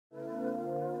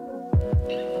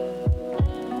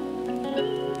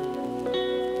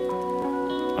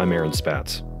I'm Aaron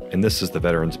Spatz, and this is the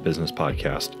Veterans Business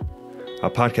Podcast, a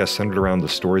podcast centered around the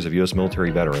stories of U.S. military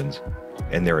veterans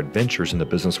and their adventures in the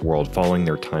business world following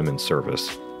their time in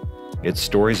service. It's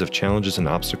stories of challenges and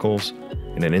obstacles,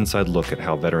 and an inside look at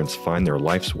how veterans find their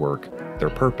life's work, their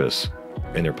purpose,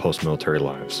 and their post-military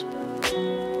lives.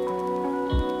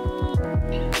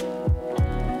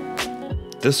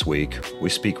 This week, we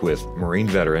speak with Marine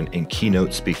veteran and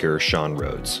keynote speaker Shawn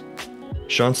Rhodes.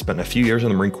 Shawn spent a few years in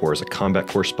the Marine Corps as a combat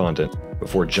correspondent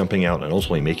before jumping out and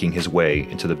ultimately making his way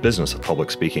into the business of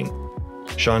public speaking.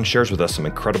 Shawn shares with us some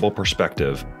incredible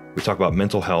perspective. We talk about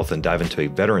mental health and dive into a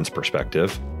veteran's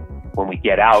perspective. When we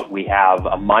get out, we have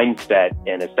a mindset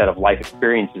and a set of life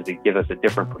experiences that give us a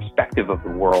different perspective of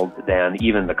the world than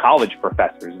even the college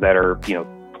professors that are,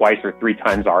 twice or three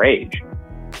times our age.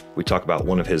 We talk about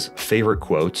one of his favorite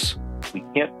quotes. We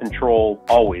can't control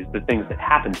always the things that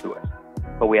happen to us,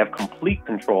 but we have complete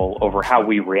control over how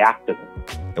we react to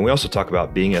them. And we also talk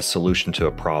about being a solution to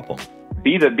a problem.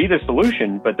 Be the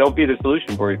solution, but don't be the solution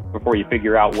before you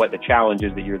figure out what the challenge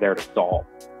is that you're there to solve.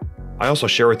 I also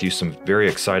share with you some very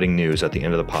exciting news at the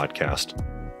end of the podcast.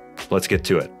 Let's get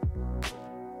to it.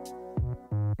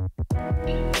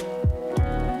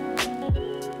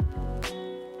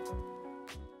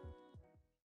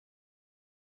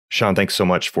 Shawn, thanks so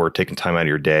much for taking time out of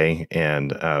your day,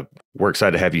 and we're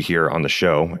excited to have you here on the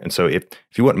show. And so if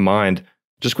you wouldn't mind,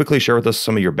 just quickly share with us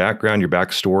some of your background, your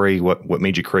backstory, what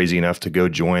made you crazy enough to go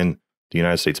join the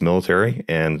United States military,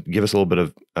 and give us a little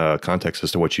bit of context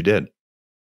as to what you did.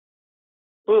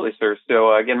 Absolutely, sir.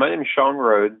 So again, my name is Shawn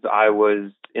Rhodes. I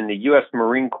was in the U.S.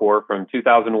 Marine Corps from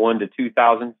 2001 to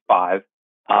 2005.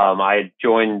 I had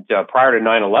joined prior to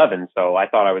 9/11, so I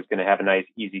thought I was going to have a nice,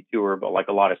 easy tour. But like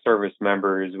a lot of service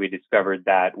members, we discovered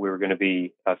that we were going to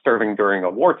be serving during a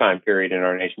wartime period in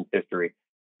our nation's history.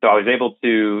 So I was able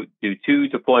to do 2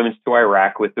 deployments to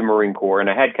Iraq with the Marine Corps, and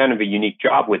I had kind of a unique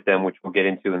job with them, which we'll get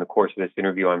into in the course of this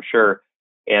interview, I'm sure.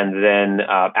 And then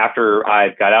after I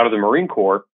got out of the Marine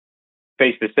Corps,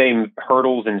 face the same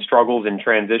hurdles and struggles and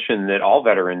transition that all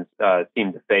veterans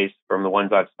seem to face, from the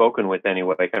ones I've spoken with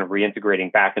anyway, kind of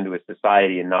reintegrating back into a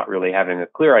society and not really having a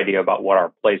clear idea about what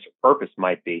our place or purpose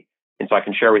might be. And so I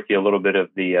can share with you a little bit of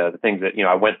the things that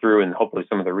I went through, and hopefully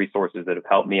some of the resources that have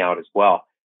helped me out as well.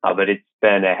 But it's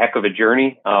been a heck of a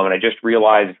journey, and I just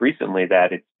realized recently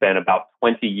that it's been about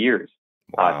 20 years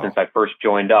since I first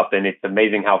joined up, and it's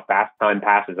amazing how fast time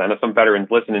passes. I know some veterans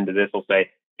listening to this will say,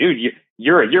 dude,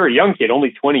 you're a young kid,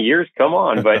 only 20 years. Come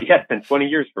on. But yeah, it's been 20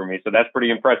 years for me. So that's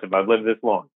pretty impressive. I've lived this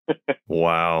long.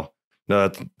 Wow.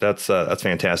 No, that's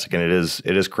fantastic. And it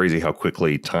is crazy how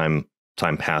quickly time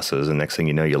passes. And next thing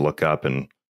you know, you look up and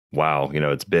wow,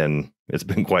 it's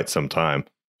been quite some time.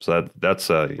 So that's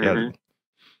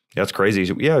that's crazy.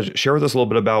 So, yeah. Share with us a little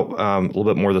bit about a little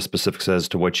bit more of the specifics as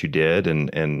to what you did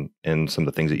and some of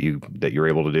the things that you're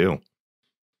able to do.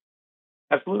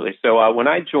 Absolutely. So when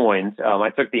I joined, I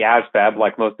took the ASVAB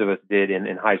like most of us did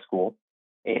in high school.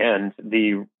 And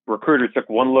the recruiter took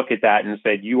one look at that and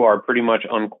said, you are pretty much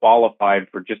unqualified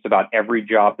for just about every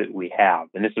job that we have.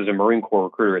 And this was a Marine Corps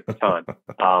recruiter at the time.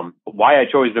 Why I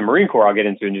chose the Marine Corps, I'll get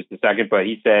into in just a second. But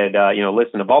he said,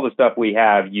 listen, of all the stuff we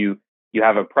have, you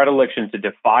have a predilection to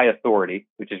defy authority,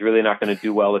 which is really not going to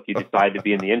do well if you decide to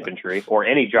be in the infantry or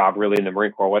any job really in the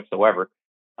Marine Corps whatsoever.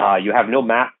 You have no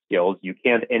math skills. You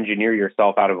can't engineer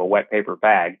yourself out of a wet paper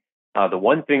bag. The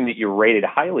one thing that you're rated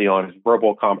highly on is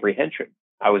verbal comprehension.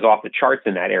 I was off the charts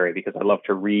in that area because I love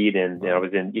to read, and I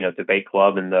was in debate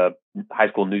club and the high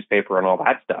school newspaper and all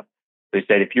that stuff. They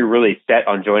said, if you're really set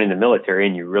on joining the military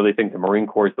and you really think the Marine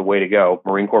Corps is the way to go,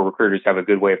 Marine Corps recruiters have a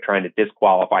good way of trying to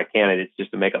disqualify candidates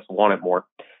just to make us want it more.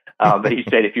 But he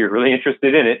said, if you're really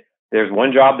interested in it, there's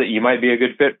one job that you might be a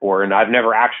good fit for. And I've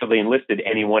never actually enlisted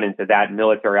anyone into that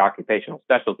military occupational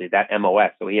specialty, that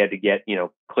MOS. So he had to get,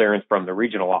 clearance from the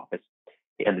regional office.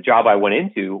 And the job I went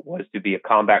into was to be a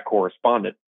combat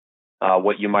correspondent.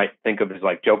 What you might think of as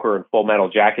like Joker and Full Metal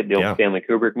Jacket, the old Stanley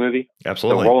Kubrick movie.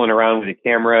 Absolutely. So rolling around with a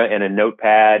camera and a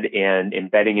notepad and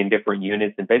embedding in different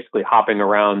units and basically hopping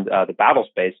around the battle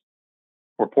space,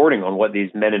 reporting on what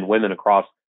these men and women across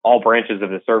all branches of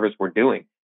the service were doing.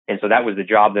 And so that was the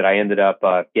job that I ended up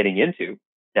getting into.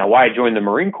 Now, why I joined the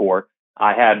Marine Corps,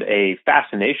 I had a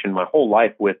fascination my whole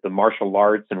life with the martial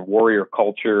arts and warrior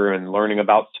culture and learning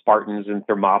about Spartans and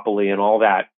Thermopylae and all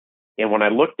that. And when I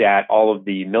looked at all of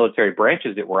the military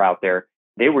branches that were out there,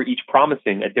 they were each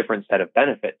promising a different set of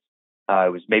benefits.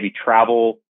 It was maybe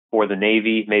travel for the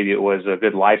Navy. Maybe it was a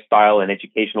good lifestyle and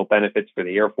educational benefits for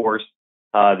the Air Force.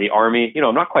 The Army,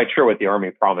 I'm not quite sure what the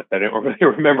Army promised. I don't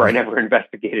really remember. I never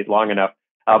investigated long enough.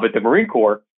 But the Marine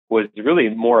Corps was really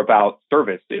more about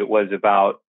service. It was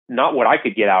about not what I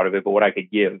could get out of it, but what I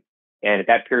could give. And at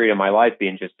that period of my life,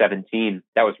 being just 17,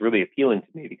 that was really appealing to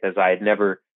me because I had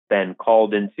never been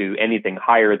called into anything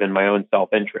higher than my own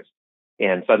self-interest.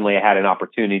 And suddenly I had an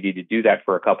opportunity to do that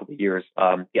for a couple of years,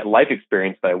 get life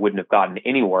experience that I wouldn't have gotten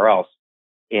anywhere else,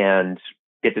 and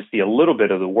get to see a little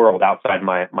bit of the world outside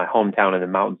my hometown in the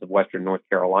mountains of Western North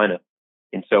Carolina.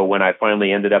 And so when I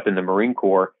finally ended up in the Marine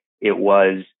Corps, it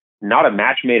was not a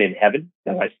match made in heaven.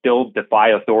 I still defy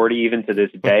authority even to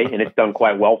this day, and it's done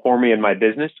quite well for me in my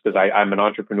business because I'm an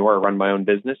entrepreneur. I run my own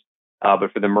business.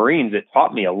 But for the Marines, it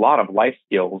taught me a lot of life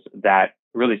skills that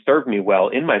really served me well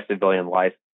in my civilian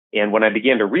life. And when I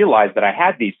began to realize that I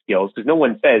had these skills, because no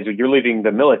one says you're leaving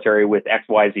the military with X,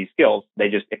 Y, Z skills, they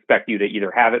just expect you to either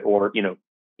have it or,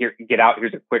 here, get out.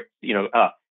 Here's a quick,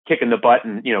 kick in the butt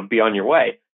and, be on your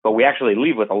way. But we actually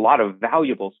leave with a lot of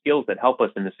valuable skills that help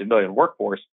us in the civilian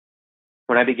workforce.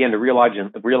 When I began to realize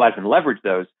and leverage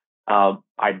those,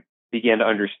 I began to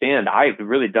understand I've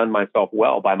really done myself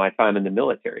well by my time in the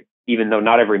military. Even though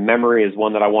not every memory is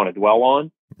one that I want to dwell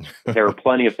on, there are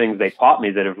plenty of things they taught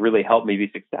me that have really helped me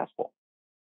be successful.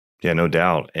 Yeah, no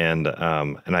doubt. And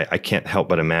I can't help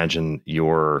but imagine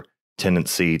your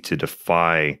tendency to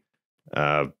defy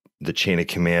the chain of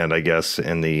command, I guess,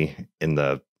 in the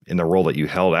role that you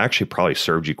held actually probably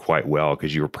served you quite well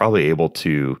because you were probably able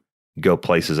to go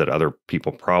places that other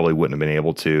people probably wouldn't have been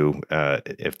able to.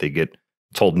 If they get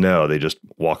told no, they just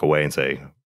walk away and say,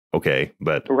 okay.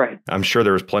 But right. I'm sure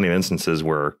there was plenty of instances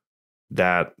where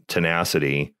that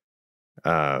tenacity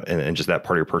and just that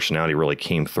part of your personality really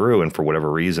came through. And for whatever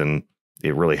reason,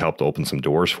 it really helped open some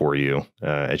doors for you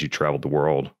as you traveled the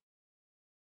world.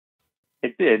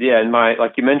 It did, yeah. And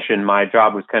like you mentioned, my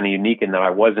job was kind of unique in that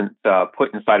I wasn't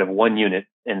put inside of one unit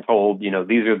and told, these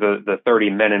are the 30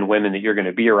 men and women that you're going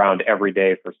to be around every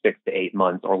day for 6 to 8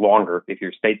 months or longer if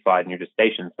you're stateside and you're just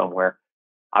stationed somewhere.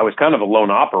 I was kind of a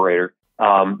lone operator,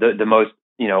 the most,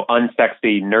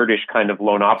 unsexy, nerdish kind of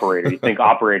lone operator. You think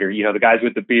operator, the guys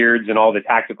with the beards and all the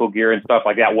tactical gear and stuff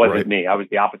like that wasn't right. me. I was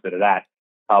the opposite of that.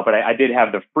 But I did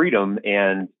have the freedom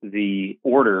and the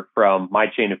order from my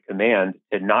chain of command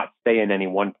to not stay in any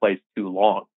one place too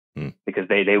long because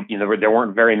they there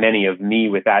weren't very many of me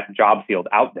with that job field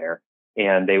out there,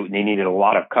 and they needed a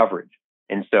lot of coverage.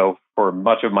 And so for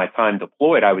much of my time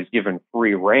deployed, I was given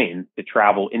free reign to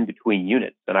travel in between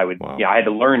units. And I had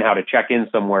to learn how to check in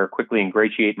somewhere, quickly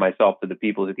ingratiate myself to the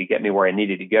people who could get me where I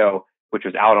needed to go, which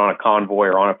was out on a convoy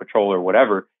or on a patrol or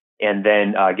whatever, and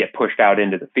then get pushed out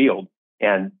into the field.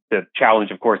 And the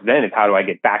challenge, of course, then is how do I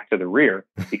get back to the rear?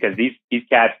 Because these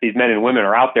cats, these men and women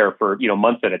are out there for,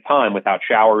 months at a time without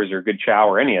showers or good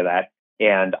shower, any of that.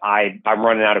 And I'm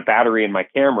running out of battery in my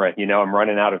camera. I'm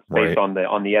running out of space right. on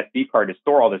the SD card to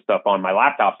store all this stuff on. My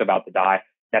laptop's about to die.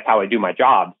 That's how I do my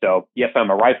job. So yes, I'm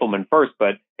a rifleman first,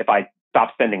 but if I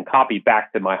stop sending copy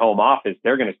back to my home office,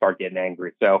 they're going to start getting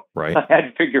angry. So right. I had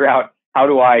to figure out how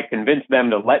do I convince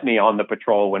them to let me on the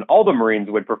patrol when all the Marines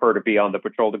would prefer to be on the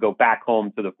patrol to go back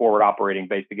home to the forward operating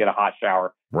base to get a hot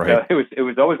shower. Right. So it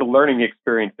was always a learning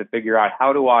experience to figure out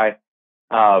how do I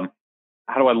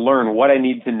learn what I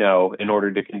need to know in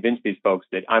order to convince these folks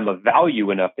that I'm of value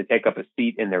enough to take up a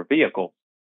seat in their vehicle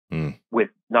with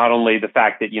not only the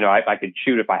fact that, I could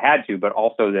shoot if I had to, but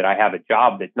also that I have a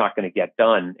job that's not going to get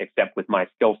done except with my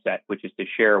skill set, which is to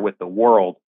share with the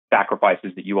world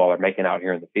sacrifices that you all are making out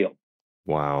here in the field.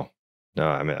 Wow. No,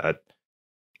 I mean,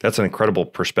 that's an incredible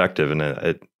perspective. And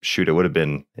it would have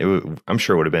been, I'm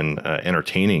sure it would have been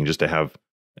entertaining just to have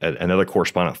another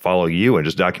correspondent follow you and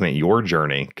just document your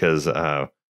journey. Because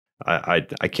I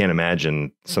can't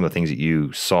imagine some of the things that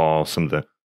you saw, some of the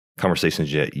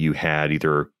conversations that you had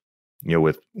either,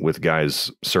 with guys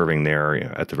serving there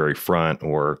at the very front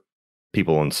or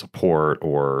people in support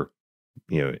or,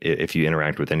 if you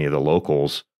interact with any of the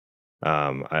locals.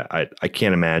 I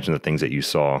can't imagine the things that you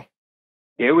saw.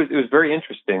 It was very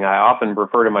interesting. I often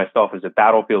refer to myself as a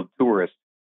battlefield tourist,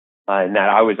 in that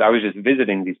I was just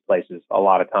visiting these places a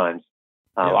lot of times.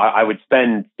 I would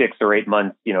spend 6 or 8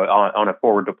 months, on a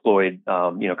forward deployed,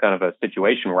 kind of a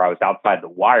situation where I was outside the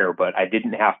wire, but I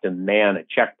didn't have to man a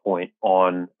checkpoint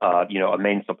on, a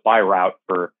main supply route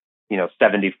for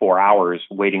 74 hours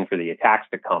waiting for the attacks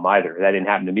to come either. That didn't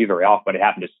happen to me very often, but it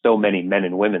happened to so many men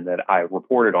and women that I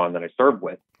reported on that I served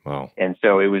with. Wow. And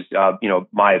so it was,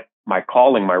 my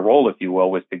calling, my role, if you will,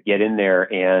 was to get in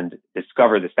there and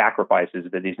discover the sacrifices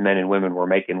that these men and women were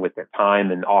making with their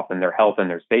time and often their health and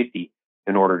their safety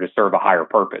in order to serve a higher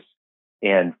purpose.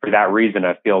 And for that reason,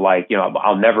 I feel like,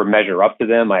 I'll never measure up to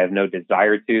them. I have no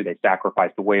desire to. They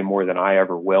sacrificed way more than I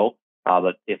ever will.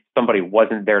 But if somebody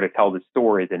wasn't there to tell the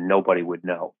story, then nobody would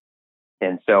know.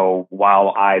 And so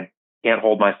while I can't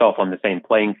hold myself on the same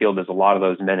playing field as a lot of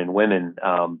those men and women.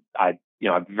 I'm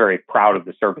very proud of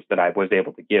the service that I was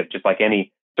able to give, just like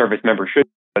any service member should,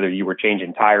 whether you were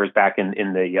changing tires back in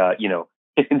the,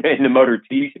 in the motor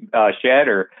T shed,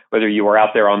 or whether you were out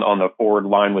there on the forward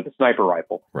line with a sniper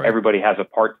rifle. Right. Everybody has a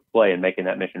part to play in making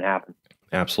that mission happen.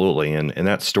 Absolutely. And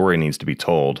that story needs to be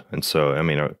told. And so, I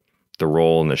mean, the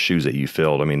role and the shoes that you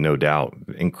filled, I mean, no doubt,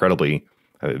 incredibly,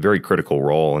 a very critical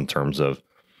role in terms of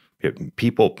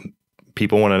people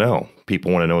want to know.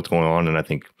 People want to know what's going on. And I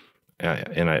think,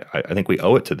 I think we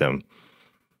owe it to them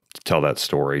to tell that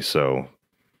story. So,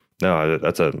 no,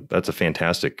 that's a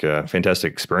fantastic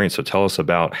experience. So tell us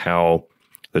about how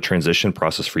the transition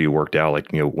process for you worked out. Like,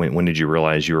 when did you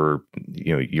realize you were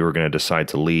going to decide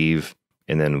to leave?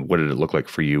 And then what did it look like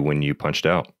for you when you punched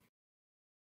out?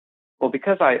 Well,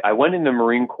 because I went in the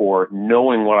Marine Corps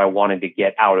knowing what I wanted to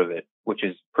get out of it, which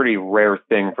is a pretty rare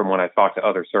thing from when I talk to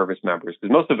other service members,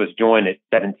 because most of us join at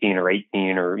 17 or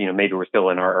 18, or, maybe we're still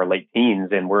in our late teens,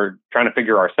 and we're trying to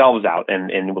figure ourselves out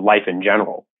and life in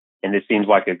general. And this seems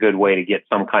like a good way to get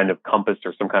some kind of compass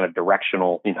or some kind of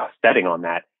directional, setting on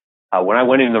that. When I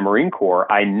went into the Marine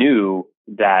Corps, I knew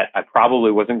that I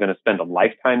probably wasn't going to spend a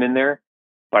lifetime in there,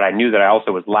 but I knew that I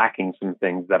also was lacking some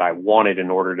things that I wanted in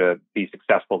order to be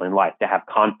successful in life, to have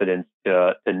confidence,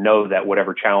 to know that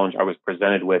whatever challenge I was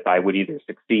presented with, I would either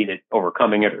succeed at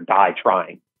overcoming it or die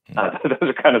trying. Those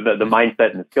are kind of the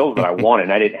mindset and the skills that I wanted,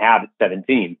 and I didn't have at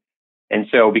 17. And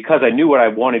so because I knew what I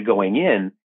wanted going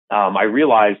in, I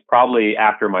realized probably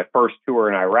after my first tour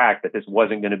in Iraq that this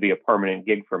wasn't going to be a permanent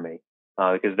gig for me,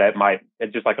 because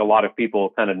just like a lot of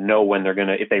people kind of know when they're going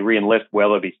to, if they re-enlist, where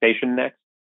they'll be stationed next.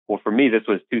 Well, for me, this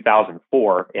was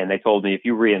 2004, and they told me, if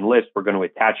you re-enlist, we're going to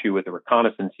attach you with a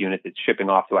reconnaissance unit that's shipping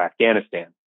off to Afghanistan.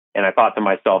 And I thought to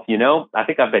myself, I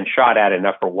think I've been shot at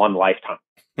enough for one lifetime.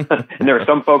 And there are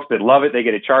some folks that love it. They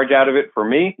get a charge out of it. For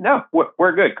me, no,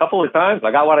 we're good. A couple of times,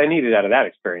 I got what I needed out of that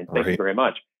experience. Thank you very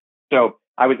much. So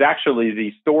I was actually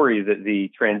the story that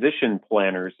the transition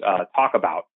planners talk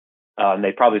about.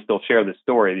 They probably still share the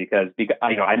story because like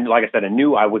I said, I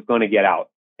knew I was going to get out.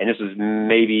 And this was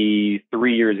maybe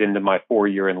 3 years into my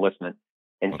 4-year enlistment.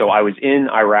 And so I was in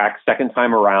Iraq second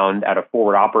time around at a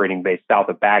forward operating base south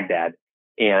of Baghdad.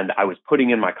 And I was putting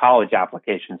in my college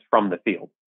applications from the field.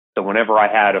 So whenever I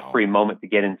had a free moment to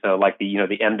get into like the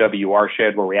MWR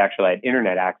shed where we actually had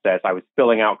internet access, I was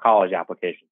filling out college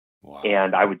applications. Wow.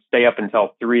 And I would stay up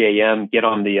until 3 a.m., get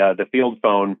on the field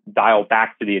phone, dial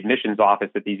back to the admissions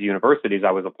office at these universities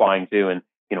I was applying to, and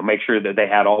make sure that they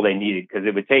had all they needed, because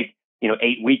it would take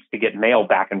 8 weeks to get mail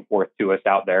back and forth to us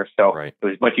out there. So It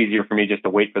was much easier for me just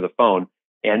to wait for the phone.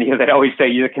 And they'd always say,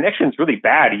 the connection's really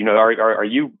bad. Are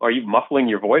you muffling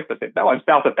your voice? I said, no, I'm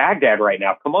south of Baghdad right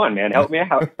now. Come on, man, help me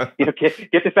out.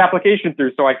 Get this application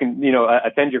through so I can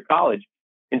attend your college.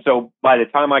 And so by the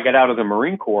time I got out of the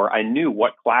Marine Corps, I knew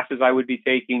what classes I would be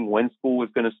taking, when school was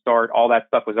going to start. All that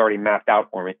stuff was already mapped out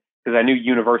for me, because I knew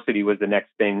university was the next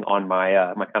thing on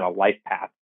my my kind of life path.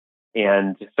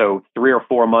 And so 3 or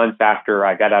 4 months after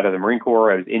I got out of the Marine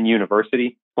Corps, I was in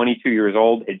university, 22 years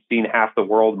old, had seen half the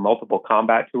world, multiple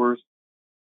combat tours.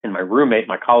 And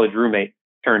my college roommate,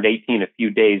 turned 18 a few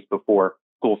days before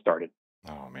school started.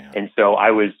 Oh, man. And so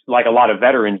I was, like a lot of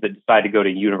veterans that decide to go to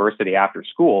university after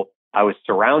school, I was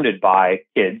surrounded by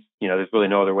kids. There's really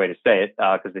no other way to say it,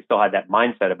 because they still had that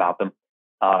mindset about them.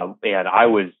 And I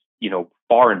was,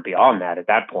 far and beyond that at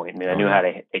that point. I mean, I knew how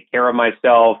to take care of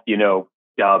myself,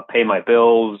 pay my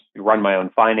bills, run my own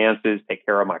finances, take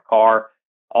care of my car,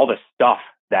 all the stuff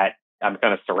that I'm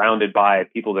kind of surrounded by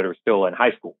people that are still in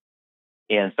high school.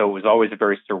 And so it was always a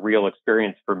very surreal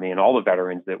experience for me and all the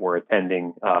veterans that were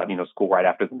attending, school right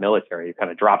after the military. You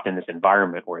kind of dropped in this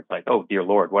environment where it's like, oh, dear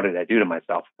Lord, what did I do to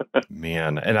myself?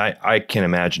 Man, and I can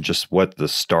imagine just what the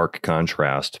stark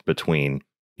contrast between,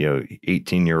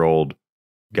 18-year-old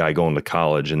guy going to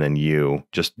college and then you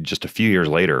just a few years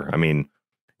later. I mean,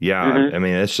 yeah, I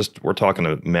mean, it's just, we're talking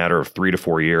a matter of 3 to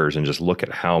 4 years, and just look at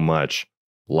how much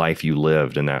life you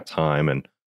lived in that time, and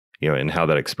and how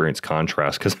that experience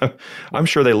contrasts. Because I'm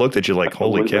sure they looked at you like,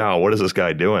 holy cow, what is this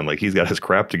guy doing? Like, he's got his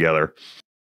crap together.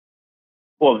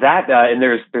 Well, that and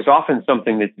there's often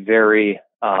something that's very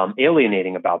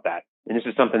alienating about that. And this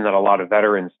is something that a lot of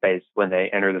veterans face when they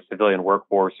enter the civilian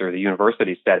workforce or the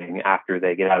university setting after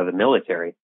they get out of the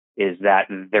military, is that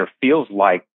there feels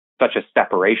like such a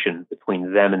separation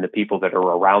between them and the people that are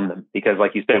around them. Because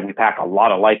like you said, we pack a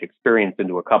lot of life experience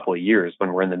into a couple of years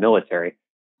when we're in the military.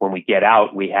 When we get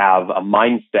out, we have a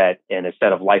mindset and a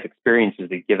set of life experiences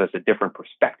that give us a different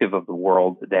perspective of the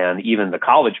world than even the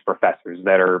college professors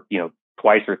that are, 2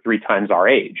 or 3 times our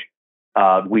age.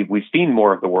 we've seen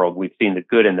more of the world. We've seen the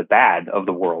good and the bad of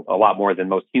the world, a lot more than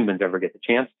most humans ever get the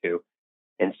chance to.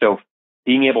 And so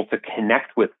being able to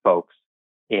connect with folks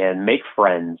and make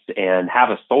friends and have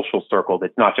a social circle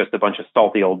that's not just a bunch of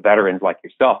salty old veterans like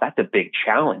yourself, that's a big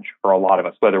challenge for a lot of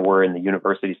us, whether we're in the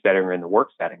university setting or in the work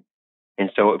setting. And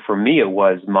so for me, it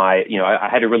was I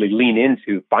had to really lean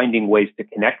into finding ways to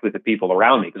connect with the people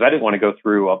around me, because I didn't want to go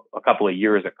through a couple of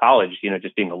years at college,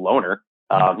 just being a loner.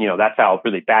 That's how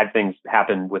really bad things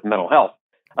happen with mental health.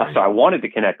 So I wanted to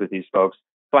connect with these folks.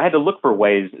 So I had to look for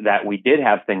ways that we did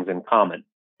have things in common.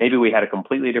 Maybe we had a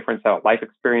completely different set of life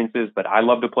experiences, but I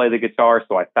love to play the guitar.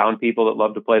 So I found people that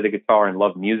love to play the guitar and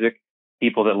love music,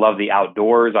 people that love the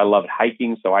outdoors. I loved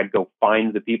hiking. So I'd go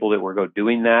find the people that were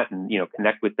doing that and,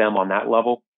 connect with them on that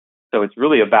level. So it's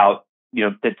really about,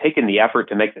 taking the effort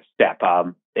to make the step.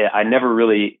 I never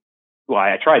really,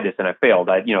 I tried this and I failed.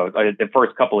 The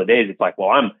first couple of days, it's like, well,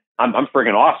 I'm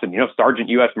friggin' awesome. Sergeant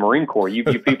U.S. Marine Corps, you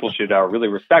people should really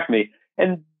respect me.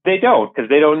 And they don't, because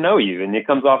they don't know you. And it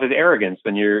comes off as arrogance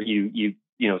when you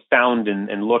sound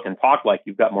and look and talk like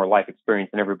you've got more life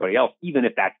experience than everybody else, even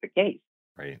if that's the case.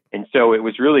 Right. And so it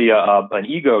was really an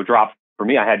ego drop for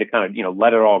me. I had to kind of,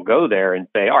 let it all go there and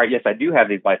say, all right, yes, I do have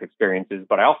these life experiences,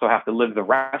 but I also have to live the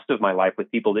rest of my life with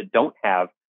people that don't have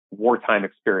wartime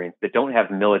experience, that don't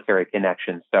have military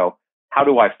connections. So how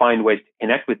do I find ways to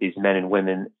connect with these men and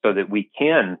women so that we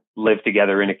can live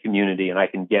together in a community and I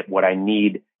can get what I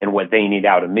need and what they need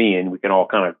out of me, and we can all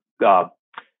kind of,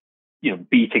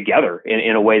 be together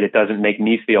in a way that doesn't make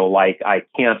me feel like I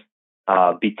can't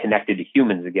be connected to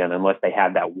humans again unless they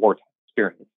had that wartime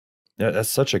experience. Yeah, that's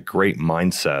such a great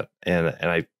mindset, and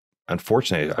I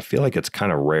unfortunately I feel like it's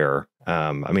kind of rare.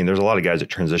 There's a lot of guys that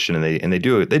transition and they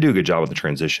do a good job with the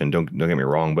transition. Don't get me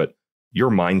wrong, but your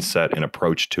mindset and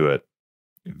approach to it,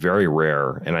 very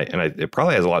rare, and it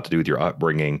probably has a lot to do with your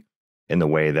upbringing in the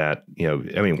way that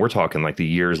we're talking like the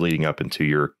years leading up into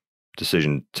your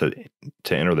decision to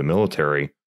enter the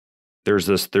military. There's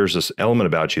this element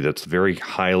about you that's very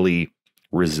highly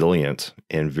resilient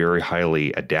and very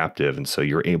highly adaptive, and so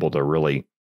you're able to really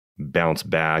bounce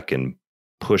back and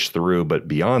push through. But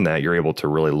beyond that, you're able to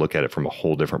really look at it from a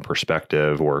whole different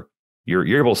perspective, or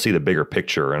you're able to see the bigger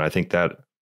picture. And I think that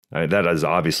that has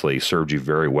obviously served you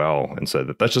very well. And so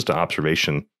that's just an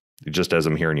observation, just as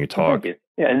I'm hearing you talk. Thank you.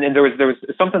 Yeah, and there was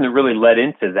something that really led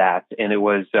into that, and it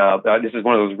was this is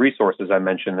one of those resources I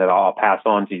mentioned that I'll pass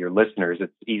on to your listeners.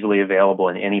 It's easily available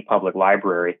in any public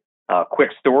library. Quick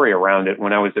story around it: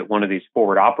 when I was at one of these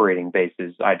forward operating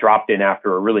bases, I dropped in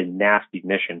after a really nasty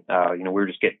mission. We were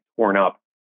just getting torn up,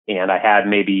 and I had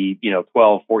maybe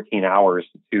 12, 14 hours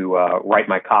to write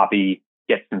my copy,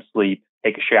 get some sleep,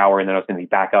 take a shower, and then I was going to be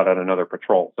back out on another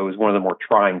patrol. So it was one of the more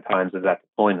trying times of that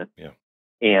deployment. Yeah.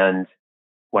 And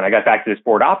when I got back to this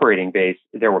forward operating base,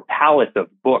 there were pallets of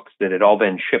books that had all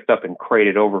been shipped up and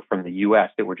crated over from the U.S.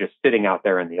 that were just sitting out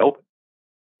there in the open.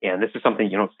 And this is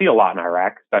something you don't see a lot in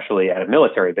Iraq, especially at a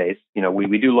military base.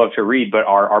 We do love to read, but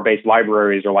our base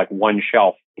libraries are like one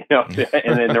shelf,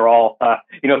 and then they're all,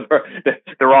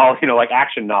 they're all, like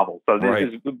action novels. So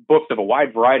this is books of a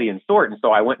wide variety and sort. And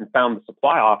so I went and found the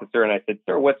supply officer and I said,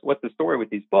 sir, what's the story with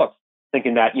these books?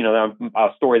 Thinking that, a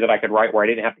story that I could write where I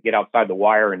didn't have to get outside the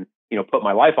wire and, put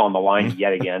my life on the line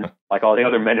yet again, like all the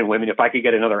other men and women. If I could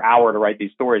get another hour to write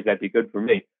these stories, that'd be good for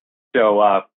me.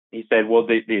 So, he said, well,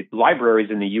 the libraries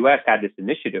in the U.S. had this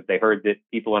initiative. They heard that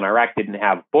people in Iraq didn't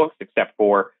have books except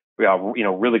for,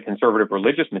 really conservative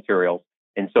religious materials.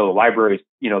 And so the libraries,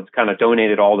 kind of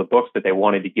donated all the books that they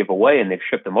wanted to give away, and they've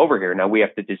shipped them over here. Now we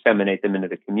have to disseminate them into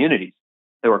the communities.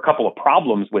 There were a couple of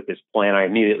problems with this plan. I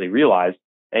immediately realized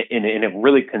in a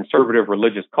really conservative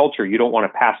religious culture, you don't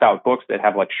want to pass out books that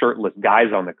have like shirtless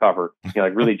guys on the cover,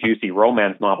 like really juicy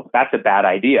romance novels. That's a bad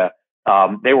idea.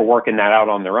 They were working that out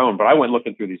on their own, but I went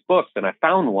looking through these books and I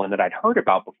found one that I'd heard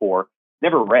about before,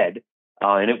 never read.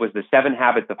 And it was The 7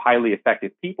 Habits of Highly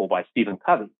Effective People by Stephen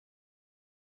Covey.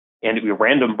 And it was a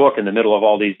random book in the middle of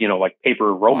all these, like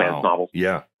paper romance novels.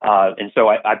 Yeah. And so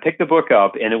I picked the book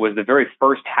up, and it was the very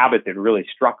first habit that really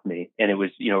struck me. And it was,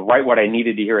 right what I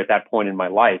needed to hear at that point in my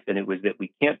life. And it was that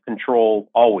we can't control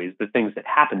always the things that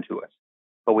happen to us,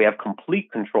 but we have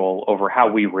complete control over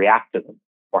how we react to them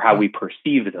or how we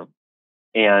perceive them.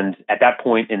 And at that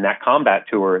point in that combat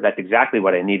tour, that's exactly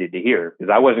what I needed to hear,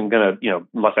 because I wasn't going to,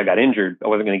 unless I got injured, I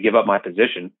wasn't going to give up my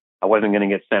position. I wasn't going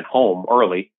to get sent home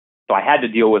early. So I had to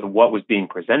deal with what was being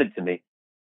presented to me.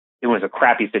 It was a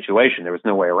crappy situation. There was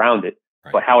no way around it.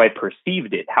 Right. But how I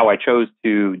perceived it, how I chose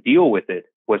to deal with it,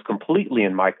 was completely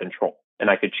in my control. And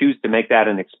I could choose to make that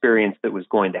an experience that was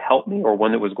going to help me or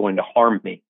one that was going to harm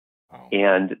me. Wow.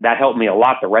 And that helped me a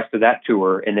lot the rest of that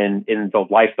tour. And then in the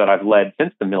life that I've led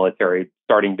since the military,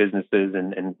 starting businesses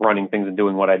and running things and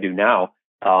doing what I do now,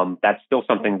 that's still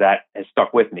something that has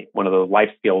stuck with me. One of those life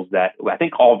skills that I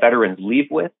think all veterans leave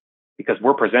with, because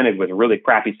we're presented with really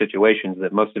crappy situations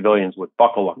that most civilians would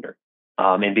buckle under.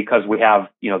 And because we have,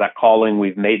 that calling,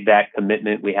 we've made that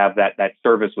commitment, we have that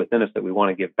service within us that we want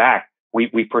to give back, we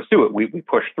pursue it, we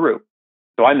push through.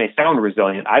 So I may sound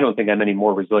resilient. I don't think I'm any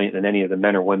more resilient than any of the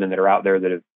men or women that are out there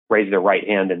that have raised their right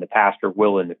hand in the past or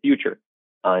will in the future.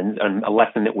 And a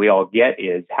lesson that we all get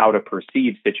is how to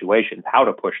perceive situations, how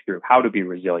to push through, how to be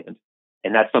resilient.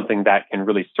 And that's something that can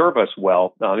really serve us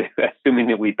well, assuming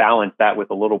that we balance that with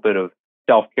a little bit of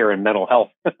self-care and mental health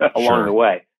along the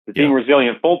way. Being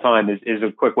resilient full-time is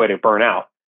a quick way to burn out.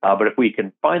 But if we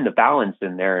can find the balance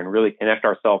in there and really connect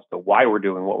ourselves to why we're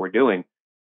doing what we're doing,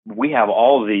 we have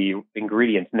all the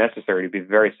ingredients necessary to be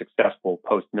very successful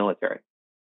post-military.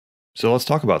 So let's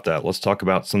talk about that. Let's talk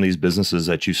about some of these businesses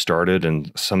that you started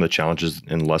and some of the challenges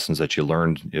and lessons that you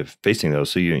learned if facing those.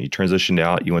 So you transitioned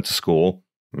out, you went to school.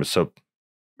 So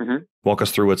walk us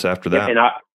through what's after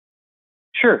that.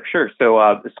 Sure.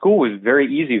 So the school was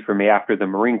very easy for me after the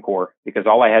Marine Corps, because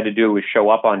all I had to do was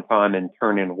show up on time and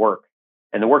turn in work.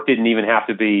 And the work didn't even have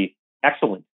to be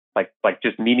excellent. Like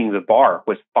just meeting the bar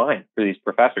was fine for these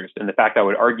professors. And the fact I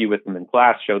would argue with them in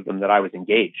class showed them that I was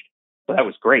engaged. So that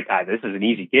was great. This is an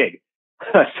easy gig.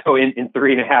 So in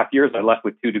 3.5 years, I left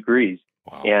with 2 degrees.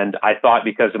 Wow. And I thought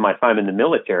because of my time in the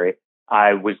military,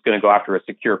 I was going to go after a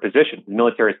secure position. The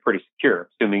military is pretty secure,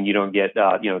 assuming you don't get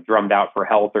drummed out for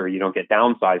health or you don't get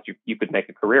downsized. You could make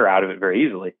a career out of it very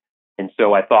easily. And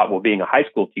so I thought, well, being a high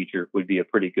school teacher would be a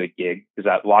pretty good gig, because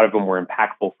a lot of them were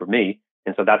impactful for me.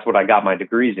 And so that's what I got my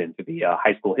degrees in, to be a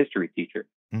high school history teacher.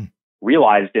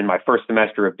 Realized in my first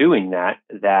semester of doing that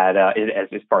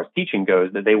as far as teaching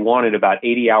goes, that they wanted about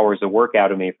 80 hours of work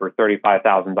out of me for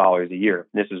 $35,000 a year.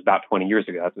 And this was about 20 years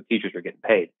ago. That's what teachers are getting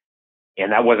paid.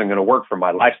 And that wasn't going to work for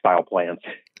my lifestyle plans.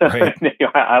 Right.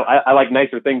 I like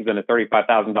nicer things than a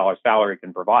 $35,000 salary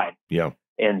can provide. Yeah.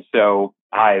 And so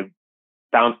I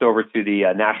bounced over to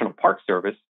the National Park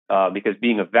Service, because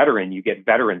being a veteran, you get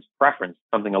veterans preference,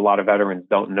 something a lot of veterans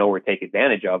don't know or take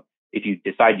advantage of. If you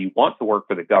decide you want to work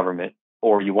for the government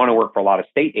or you want to work for a lot of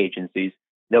state agencies,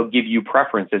 they'll give you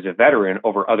preference as a veteran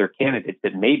over other candidates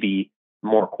that may be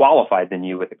more qualified than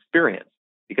you with experience,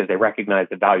 because they recognize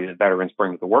the value that veterans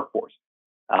bring to the workforce.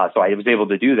 So I was able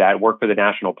to do that, work for the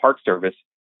National Park Service,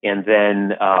 and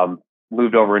then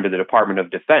moved over into the Department of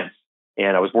Defense.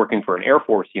 And I was working for an Air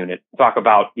Force unit. Talk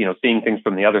about, seeing things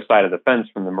from the other side of the fence,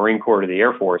 from the Marine Corps to the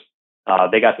Air Force.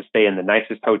 They got to stay in the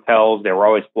nicest hotels. They were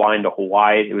always flying to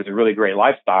Hawaii. It was a really great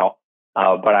lifestyle.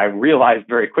 But I realized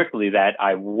very quickly that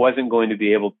I wasn't going to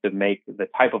be able to make the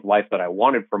type of life that I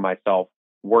wanted for myself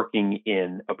working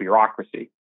in a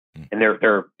bureaucracy. And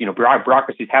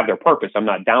bureaucracies have their purpose. I'm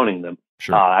not downing them.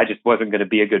 Sure. I just wasn't going to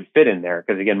be a good fit in there,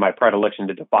 because, again, my predilection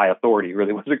to defy authority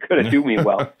really wasn't going to do me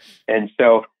well. And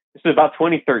so this is about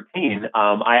 2013.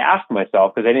 I asked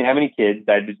myself, because I didn't have any kids,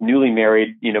 I was newly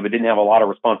married, but didn't have a lot of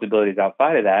responsibilities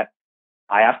outside of that.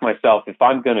 I asked myself, if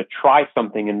I'm going to try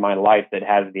something in my life that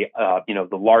has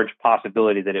the large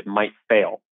possibility that it might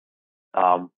fail,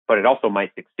 but it also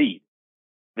might succeed,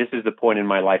 this is the point in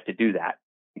my life to do that,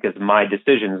 because my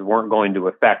decisions weren't going to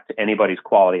affect anybody's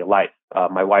quality of life.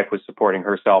 My wife was supporting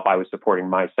herself. I was supporting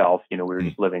myself. We were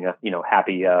just living a,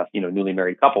 happy, newly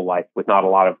married couple life with not a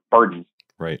lot of burdens.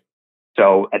 Right.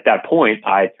 So at that point,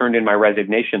 I turned in my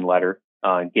resignation letter,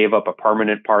 gave up a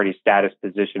permanent party status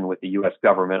position with the U.S.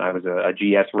 government. I was a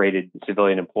GS-rated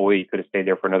civilian employee, could have stayed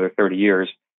there for another 30 years,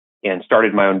 and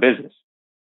started my own business.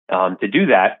 To do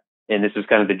that, and this is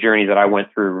kind of the journey that I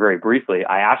went through very briefly,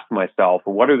 I asked myself,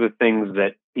 what are the things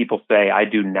that people say I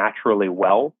do naturally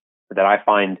well that I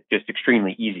find just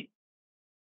extremely easy?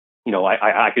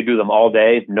 I could do them all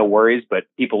day, no worries, but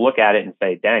people look at it and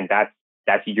say, dang, that's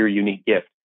your unique gift.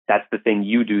 That's the thing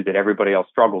you do that everybody else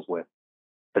struggles with,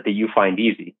 but that you find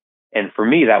easy. And for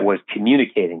me, that was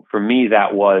communicating. For me,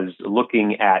 that was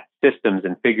looking at systems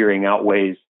and figuring out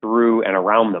ways through and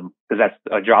around them, because that's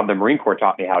a job the Marine Corps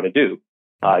taught me how to do.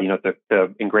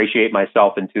 To ingratiate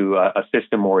myself into a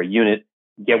system or a unit,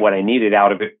 get what I needed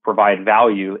out of it, provide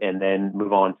value, and then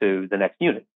move on to the next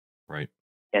unit. Right.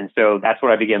 And so that's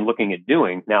what I began looking at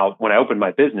doing. Now, when I opened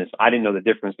my business, I didn't know the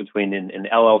difference between an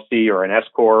LLC or an S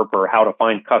Corp, or how to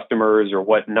find customers, or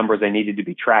what numbers I needed to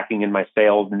be tracking in my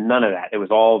sales. None of that. It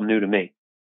was all new to me.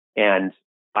 And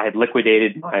I had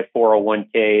liquidated my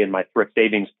 401k and my thrift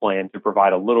savings plan to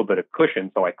provide a little bit of cushion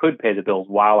so I could pay the bills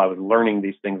while I was learning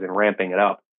these things and ramping it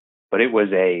up. But it was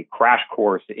a crash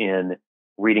course in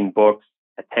reading books,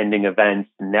 attending events,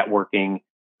 networking,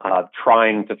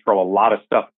 trying to throw a lot of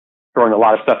stuff, throwing a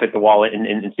lot of stuff at the wall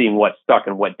and seeing what stuck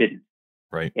and what didn't.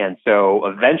 Right. And so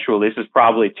eventually, this is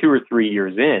probably 2 or 3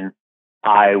 years in,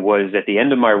 I was at the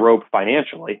end of my rope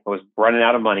financially. I was running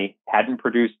out of money, hadn't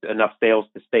produced enough sales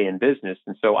to stay in business.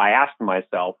 And so I asked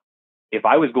myself if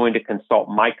I was going to consult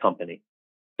my company.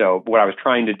 So what I was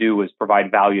trying to do was provide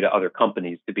value to other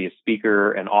companies, to be a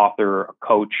speaker, an author, a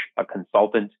coach, a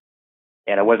consultant.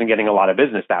 And I wasn't getting a lot of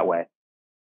business that way.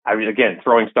 I was, again,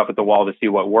 throwing stuff at the wall to see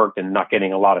what worked and not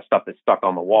getting a lot of stuff that stuck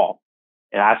on the wall.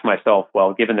 And I asked myself,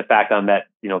 well, given the fact I'm at,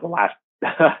 the last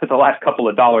the last couple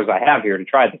of dollars I have here to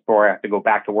try this before I have to go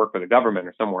back to work for the government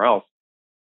or somewhere else,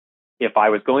 if I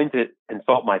was going to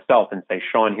consult myself and say,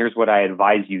 Shawn, here's what I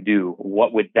advise you do,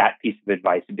 what would that piece of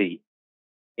advice be?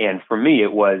 And for me,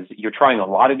 it was, you're trying a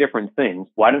lot of different things.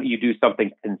 Why don't you do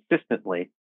something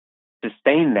consistently,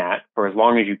 sustain that for as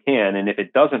long as you can? And if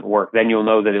it doesn't work, then you'll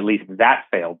know that at least that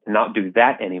failed, to not do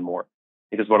that anymore.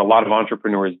 Because what a lot of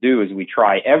entrepreneurs do is we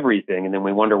try everything and then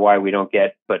we wonder why we don't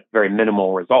get but very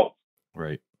minimal results.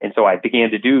 Right. And so I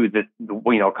began to do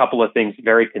a couple of things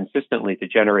very consistently to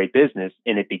generate business,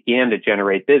 and it began to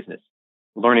generate business.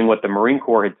 Learning what the Marine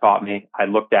Corps had taught me, I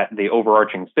looked at the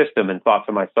overarching system and thought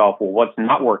to myself, well, what's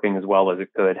not working as well as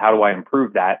it could? How do I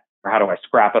improve that? Or how do I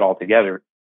scrap it all together?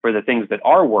 For the things that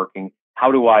are working,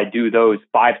 how do I do those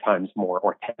 5 times more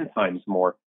or 10 times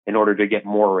more in order to get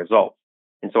more results?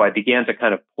 And so I began to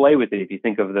kind of play with it. If you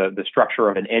think of the structure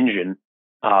of an engine,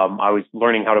 I was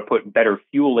learning how to put better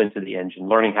fuel into the engine,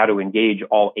 learning how to engage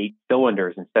all 8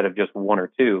 cylinders instead of just 1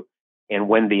 or 2. And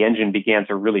when the engine began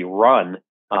to really run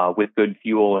with good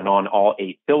fuel and on all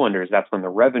 8 cylinders, that's when the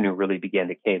revenue really began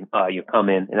to come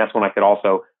in. And that's when I could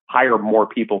also hire more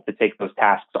people to take those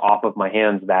tasks off of my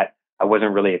hands that I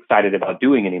wasn't really excited about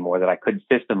doing anymore, that I could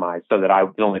systemize so that I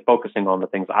was only focusing on the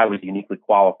things I was uniquely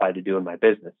qualified to do in my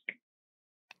business.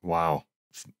 Wow.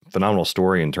 Phenomenal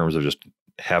story in terms of just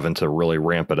having to really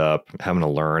ramp it up, having to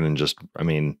learn, and just,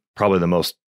 probably the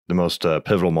most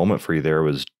pivotal moment for you there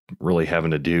was really having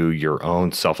to do your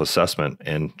own self-assessment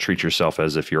and treat yourself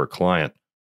as if you're a client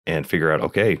and figure out,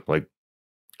 okay, like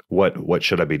what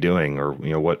should I be doing? Or,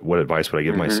 what advice would I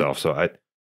give myself? So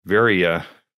very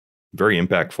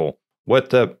impactful. What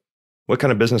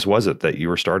kind of business was it that you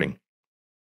were starting?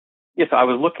 Yes, I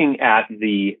was looking at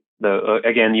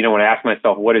again, when I asked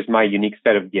myself, what is my unique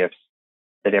set of gifts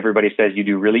that everybody says you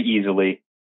do really easily,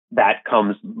 that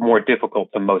comes more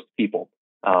difficult to most people.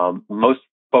 Most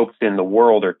folks in the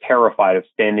world are terrified of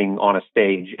standing on a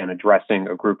stage and addressing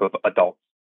a group of adults,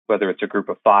 whether it's a group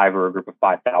of 5 or a group of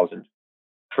 5,000.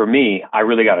 For me, I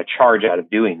really got a charge out of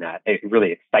doing that. It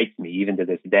really excites me even to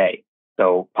this day.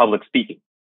 So public speaking.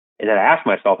 And then I asked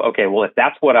myself, okay, well, if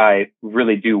that's what I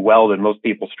really do well that most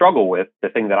people struggle with, the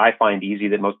thing that I find easy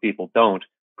that most people don't,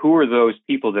 who are those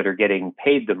people that are getting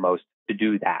paid the most to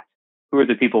do that? Who are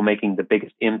the people making the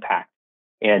biggest impact?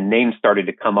 And names started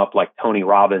to come up like Tony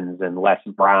Robbins and Les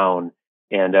Brown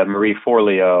and Marie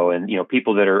Forleo and,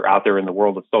 people that are out there in the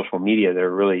world of social media that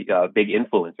are really big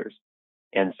influencers.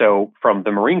 And so from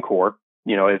the Marine Corps,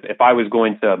 if I was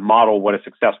going to model what a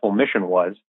successful mission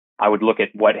was, I would look at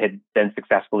what had been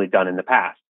successfully done in the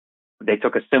past. They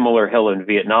took a similar hill in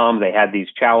Vietnam. They had these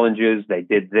challenges. They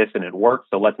did this and it worked.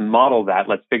 So let's model that.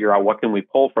 Let's figure out what can we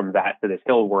pull from that to this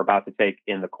hill we're about to take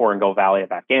in the Korengal Valley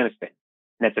of Afghanistan.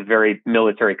 And that's a very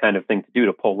military kind of thing to do,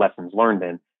 to pull lessons learned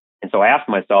in. And so I asked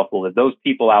myself, well, if those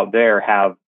people out there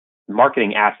have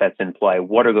marketing assets in play,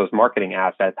 what are those marketing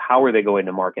assets? How are they going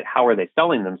to market? How are they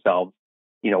selling themselves?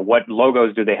 What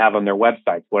logos do they have on their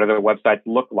websites? What do their websites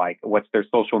look like? What's their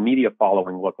social media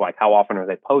following look like? How often are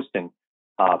they posting?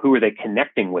 Who are they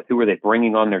connecting with? Who are they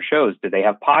bringing on their shows? Do they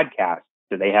have podcasts?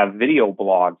 Do they have video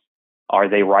blogs? Are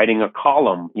they writing a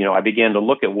column? I began to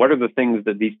look at what are the things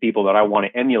that these people that I want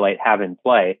to emulate have in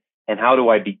play, and how do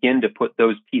I begin to put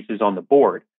those pieces on the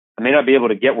board? I may not be able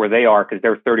to get where they are because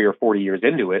they're 30 or 40 years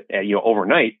into it,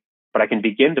 overnight, but I can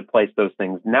begin to place those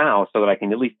things now so that I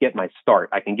can at least get my start.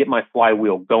 I can get my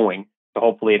flywheel going. So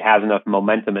hopefully it has enough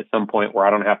momentum at some point where I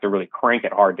don't have to really crank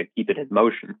it hard to keep it in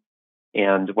motion.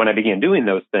 And when I began doing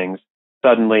those things,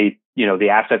 suddenly, the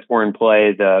assets were in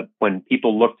play. When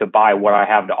people look to buy what I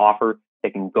have to offer, they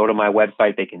can go to my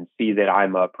website. They can see that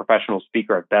I'm a professional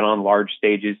speaker. I've been on large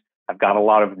stages. I've got a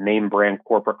lot of name brand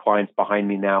corporate clients behind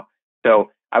me now.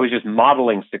 So I was just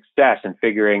modeling success and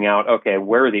figuring out, okay,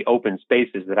 where are the open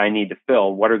spaces that I need to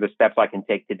fill? What are the steps I can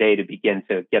take today to begin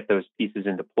to get those pieces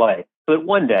into play? So that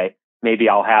one day, maybe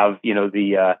I'll have,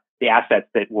 the assets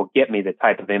that will get me the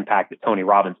type of impact that Tony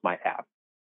Robbins might have.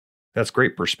 That's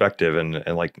great perspective, and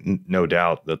like no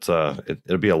doubt that's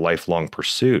it'll be a lifelong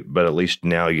pursuit. But at least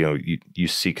now you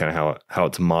see kind of how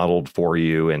it's modeled for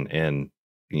you, and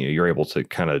you're able to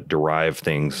kind of derive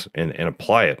things and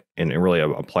apply it and really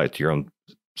apply it to your own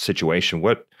situation.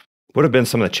 What have been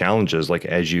some of the challenges, like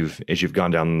as you've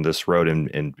gone down this road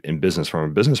in business from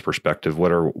a business perspective?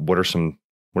 What are some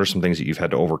things that you've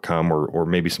had to overcome, or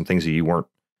maybe some things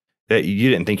that you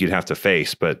didn't think you'd have to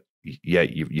face, but yet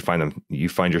you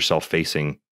find yourself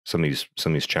facing some of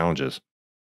these challenges.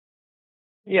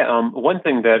 Yeah, one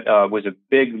thing that was a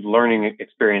big learning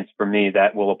experience for me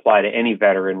that will apply to any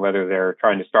veteran, whether they're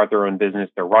trying to start their own business,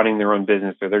 they're running their own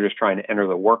business, or they're just trying to enter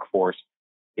the workforce,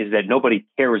 is that nobody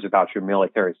cares about your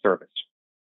military service.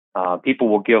 People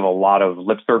will give a lot of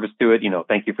lip service to it.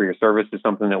 Thank you for your service is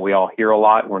something that we all hear a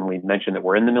lot when we mention that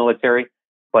we're in the military,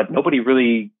 but nobody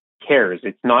really cares.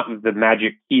 It's not the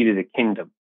magic key to the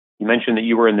kingdom. You mentioned that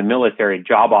you were in the military.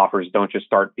 Job offers don't just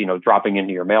start, dropping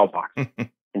into your mailbox.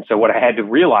 And so what I had to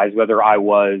realize, whether I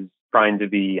was trying to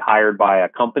be hired by a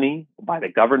company, by the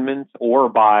government, or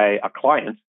by a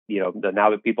client, now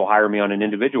that people hire me on an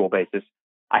individual basis,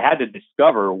 I had to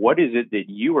discover what is it that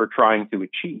you are trying to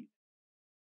achieve.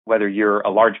 Whether you're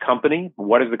a large company,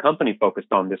 what is the company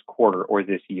focused on this quarter or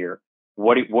this year?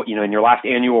 What in your last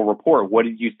annual report, what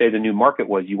did you say the new market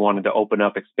was you wanted to open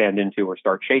up, expand into, or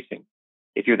start chasing?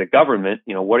 If you're the government,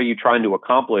 what are you trying to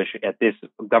accomplish at this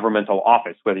governmental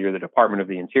office, whether you're the Department of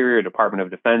the Interior, Department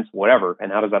of Defense, whatever,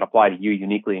 and how does that apply to you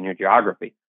uniquely in your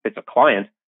geography? If it's a client,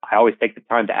 I always take the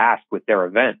time to ask with their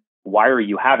event, why are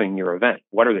you having your event?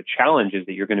 What are the challenges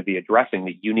that you're going to be addressing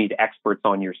that you need experts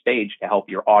on your stage to help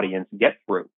your audience get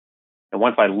through? And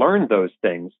once I learned those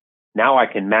things, now I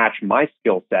can match my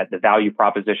skill set, the value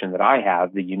proposition that I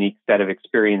have, the unique set of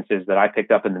experiences that I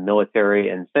picked up in the military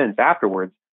and since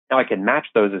afterwards. Now I can match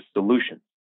those as solutions.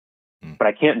 But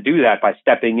I can't do that by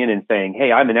stepping in and saying,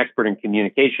 hey, I'm an expert in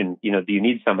communication. Do you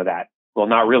need some of that? Well,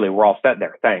 not really. We're all set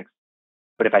there. Thanks.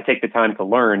 But if I take the time to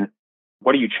learn,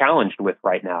 what are you challenged with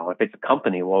right now? If it's a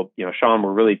company, well, Shawn,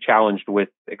 we're really challenged with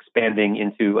expanding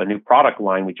into a new product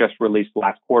line. We just released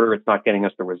last quarter. It's not getting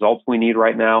us the results we need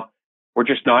right now. We're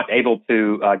just not able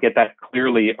to get that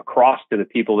clearly across to the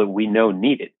people that we know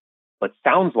need it. But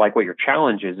sounds like what your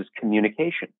challenge is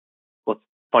communication. Well, it's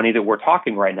funny that we're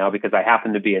talking right now because I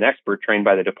happen to be an expert trained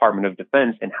by the Department of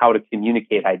Defense in how to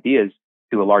communicate ideas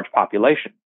to a large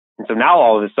population. And so now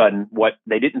all of a sudden, what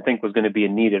they didn't think was going to be a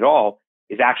need at all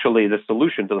is actually the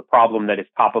solution to the problem that is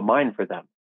top of mind for them.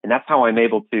 And that's how I'm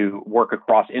able to work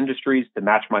across industries to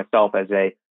match myself as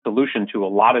a solution to a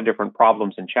lot of different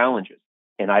problems and challenges.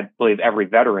 And I believe every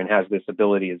veteran has this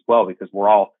ability as well, because we're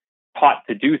all taught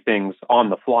to do things on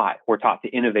the fly. We're taught to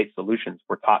innovate solutions.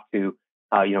 We're taught to,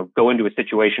 go into a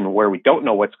situation where we don't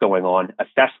know what's going on,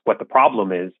 assess what the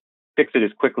problem is, fix it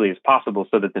as quickly as possible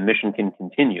so that the mission can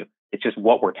continue. It's just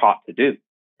what we're taught to do.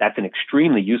 That's an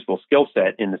extremely useful skill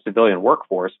set in the civilian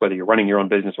workforce, whether you're running your own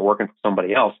business or working for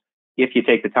somebody else, if you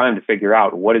take the time to figure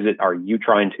out what is it are you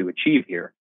trying to achieve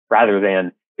here, rather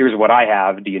than here's what I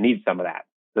have, do you need some of that?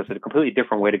 That's a completely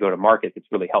different way to go to market that's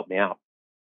really helped me out.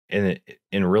 And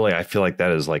really, I feel like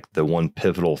that is like the one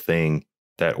pivotal thing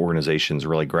that organizations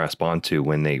really grasp onto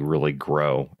when they really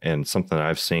grow. And something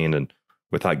I've seen, and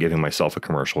without giving myself a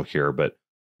commercial here, but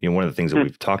one of the things that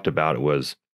we've talked about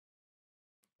was,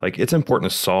 like, it's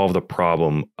important to solve the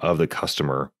problem of the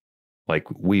customer. Like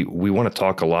we want to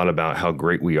talk a lot about how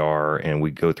great we are, and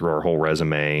we go through our whole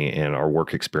resume and our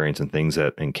work experience and things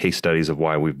and case studies of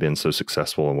why we've been so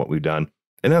successful and what we've done.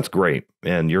 And that's great.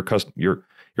 And your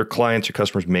clients, your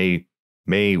customers may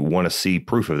want to see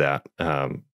proof of that.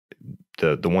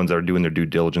 The ones that are doing their due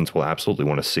diligence will absolutely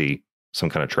want to see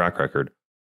some kind of track record.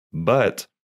 But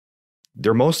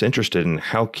they're most interested in,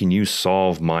 how can you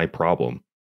solve my problem?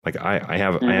 Like I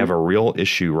have a real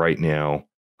issue right now.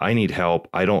 I need help.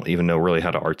 I don't even know really how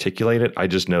to articulate it. I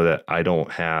just know that I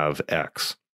don't have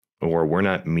X, or we're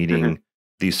not meeting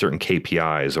these certain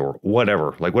KPIs or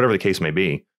whatever, like whatever the case may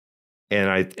be.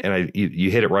 And you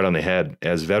hit it right on the head.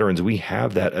 As veterans, we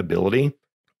have that ability.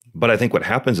 But I think what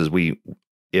happens is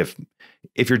if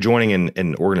you're joining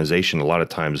an organization, a lot of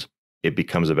times it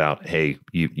becomes about, hey,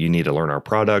 you need to learn our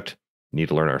product, you need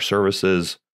to learn our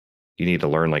services, you need to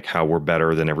learn like how we're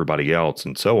better than everybody else,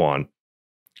 and so on.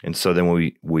 And so then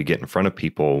when we get in front of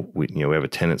people, we have a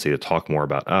tendency to talk more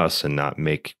about us and not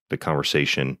make the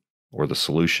conversation or the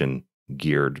solution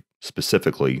geared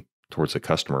specifically towards the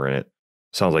customer. And it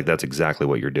sounds like that's exactly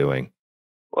what you're doing.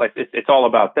 Well, it's all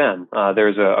about them.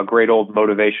 There's a great old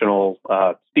motivational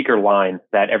speaker line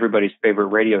that everybody's favorite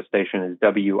radio station is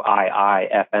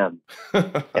WIIFM.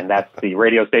 And that's the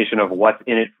radio station of what's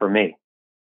in it for me.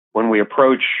 When we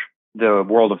approach the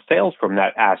world of sales from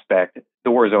that aspect,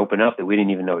 doors open up that we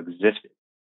didn't even know existed.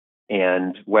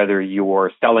 And whether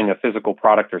you're selling a physical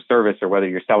product or service, or whether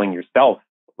you're selling yourself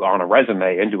on a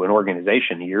resume into an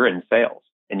organization, you're in sales,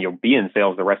 and you'll be in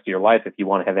sales the rest of your life if you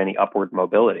want to have any upward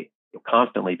mobility. You'll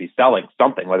constantly be selling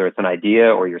something, whether it's an idea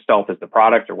or yourself as the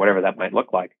product or whatever that might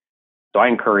look like. So I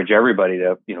encourage everybody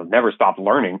to, never stop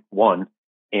learning, one,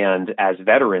 and as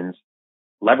veterans,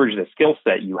 leverage the skill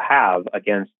set you have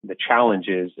against the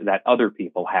challenges that other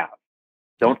people have.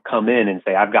 Don't come in and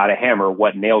say, I've got a hammer.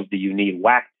 What nails do you need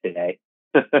whacked today?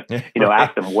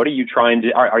 Ask them, what are you trying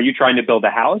to, are you trying to build a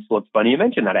house? Well, it's funny you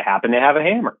mentioned that. I happen to have a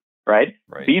hammer, right?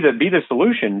 Be the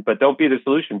solution, but don't be the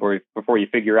solution before you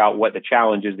figure out what the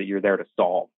challenge is that you're there to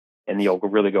solve. And you'll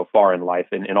really go far in life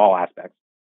in all aspects.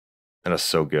 And that's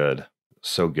so good.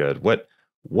 So good.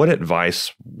 What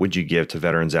advice would you give to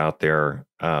veterans out there?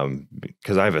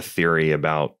 Because I have a theory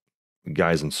about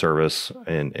guys in service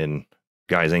and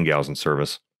guys and gals in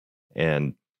service.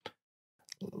 And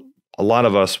a lot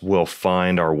of us will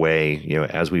find our way,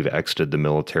 as we've exited the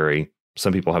military.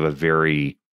 Some people have a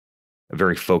very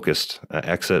focused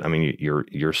exit. I mean,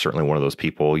 you're certainly one of those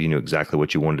people. You knew exactly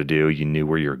what you wanted to do. You knew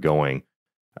where you're going.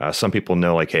 Some people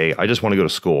know, like, hey, I just want to go to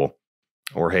school.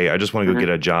 Or, hey, I just want to go get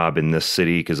a job in this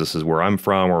city because this is where I'm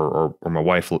from, or my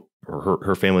wife or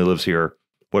her family lives here,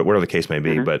 whatever the case may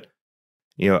be. But,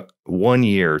 1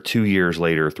 year, 2 years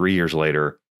later, 3 years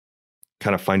later,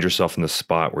 kind of find yourself in the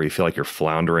spot where you feel like you're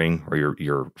floundering, or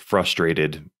you're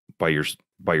frustrated by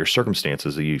your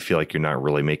circumstances, that you feel like you're not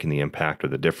really making the impact or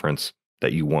the difference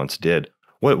that you once did.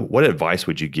 What advice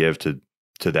would you give to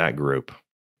that group?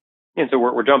 And so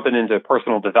we're jumping into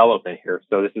personal development here.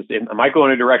 So I might go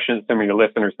in a direction that some of your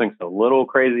listeners think is a little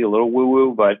crazy, a little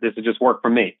woo-woo, but this has just worked for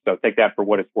me. So take that for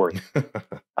what it's worth.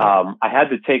 I had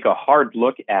to take a hard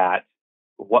look at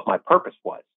what my purpose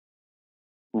was.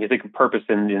 And you think of purpose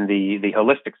in the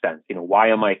holistic sense. Why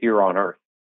am I here on earth?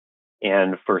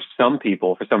 And for some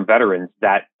people, for some veterans,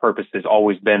 that purpose has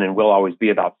always been and will always be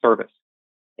about service.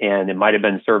 And it might have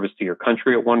been service to your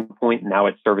country at one point. Now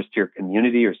it's service to your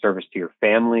community, or service to your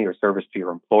family, or service to your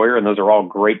employer. And those are all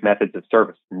great methods of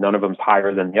service. None of them's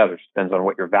higher than the others. Depends on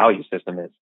what your value system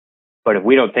is. But if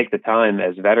we don't take the time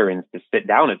as veterans to sit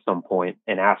down at some point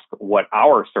and ask what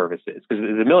our service is, because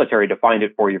the military defined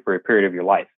it for you for a period of your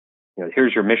life.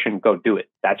 Here's your mission, go do it.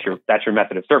 That's your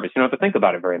method of service. You don't have to think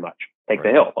about it very much. Take the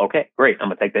hill. Okay, great. I'm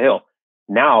going to take the hill.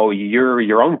 Now you're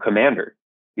your own commander.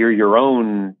 You're your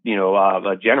own,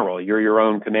 a general. You're your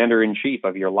own commander in chief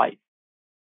of your life.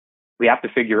 We have to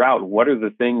figure out what are the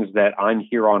things that I'm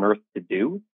here on earth to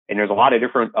do. And there's a lot of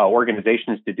different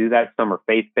organizations to do that. Some are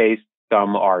faith-based,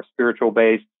 some are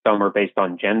spiritual-based, some are based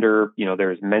on gender.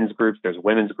 There's men's groups, there's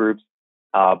women's groups.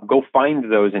 Go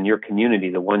find those in your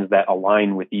community, the ones that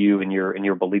align with you and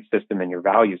your belief system and your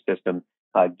value system.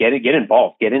 Get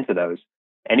involved, get into those.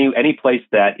 Any place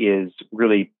that is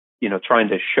really trying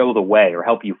to show the way or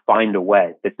help you find a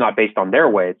way. It's not based on their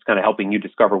way. It's kind of helping you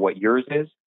discover what yours is.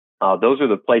 Those are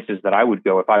the places that I would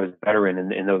go if I was a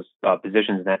veteran in those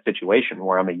positions in that situation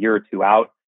where I'm a year or two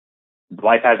out.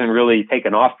 Life hasn't really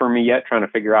taken off for me yet, trying to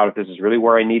figure out if this is really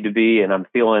where I need to be. And I'm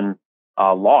feeling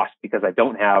lost because I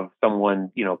don't have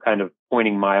someone, kind of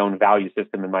pointing my own value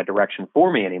system in my direction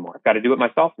for me anymore. I've got to do it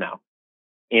myself now.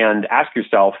 And ask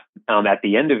yourself at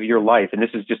the end of your life, and this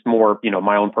is just more,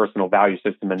 my own personal value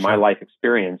system and my life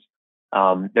experience.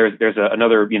 There's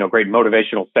another, great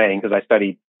motivational saying, because I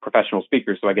study professional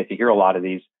speakers, so I get to hear a lot of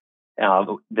these.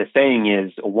 The saying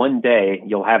is, one day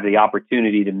you'll have the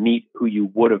opportunity to meet who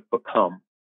you would have become,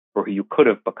 or who you could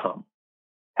have become,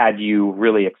 had you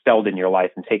really excelled in your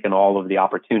life and taken all of the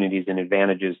opportunities and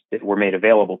advantages that were made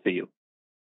available to you.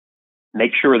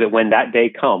 Make sure that when that day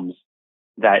comes,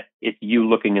 that it's you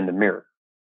looking in the mirror.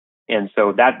 And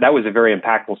so that was a very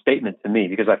impactful statement to me,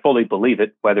 because I fully believe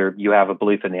it, whether you have a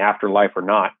belief in the afterlife or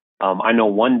not. I know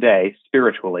one day,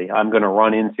 spiritually, I'm going to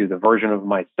run into the version of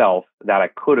myself that I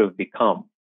could have become.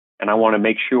 And I want to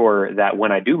make sure that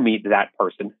when I do meet that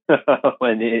person,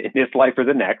 when in this life or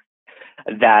the next,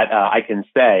 that I can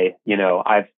say,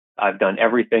 I've done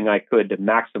everything I could to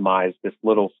maximize this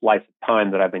little slice of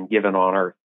time that I've been given on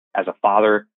earth as a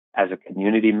father, as a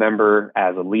community member,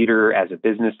 as a leader, as a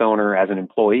business owner, as an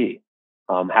employee.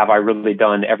 Have I really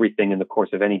done everything in the course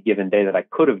of any given day that I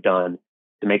could have done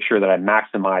to make sure that I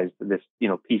maximize this,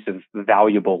 piece of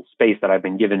valuable space that I've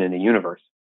been given in the universe?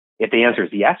 If the answer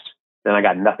is yes, then I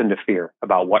got nothing to fear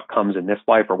about what comes in this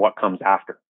life or what comes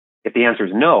after. If the answer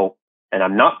is no, and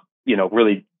I'm not,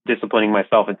 really disciplining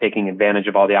myself and taking advantage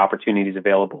of all the opportunities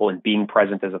available and being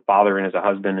present as a father and as a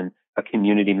husband and a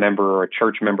community member or a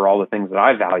church member, all the things that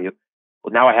I value,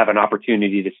 Well, now I have an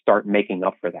opportunity to start making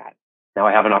up for that. Now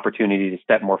I have an opportunity to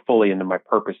step more fully into my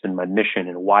purpose and my mission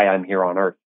and why I'm here on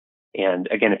earth. And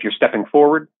again, if you're stepping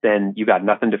forward, then you got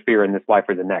nothing to fear in this life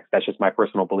or the next. That's just my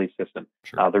personal belief system.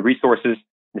 Sure. The resources,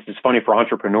 this is funny for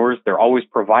entrepreneurs, they're always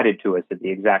provided to us at the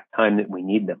exact time that we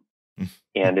need them.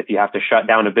 And if you have to shut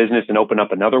down a business and open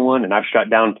up another one, and I've shut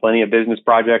down plenty of business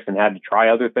projects and had to try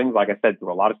other things, like I said,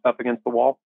 threw a lot of stuff against the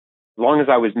wall. As long as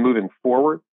I was moving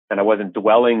forward and I wasn't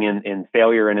dwelling in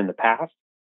failure and in the past,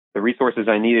 the resources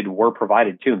I needed were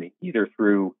provided to me, either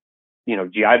through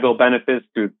GI Bill benefits,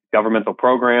 through governmental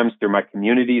programs, through my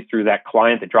community, through that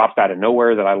client that drops out of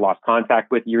nowhere that I lost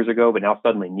contact with years ago, but now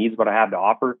suddenly needs what I have to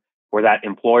offer, or that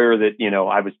employer that,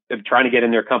 I was trying to get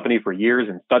in their company for years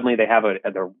and suddenly they have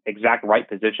the exact right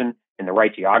position in the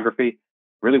right geography.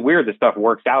 Really weird this stuff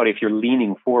works out if you're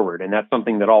leaning forward. And that's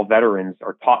something that all veterans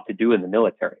are taught to do in the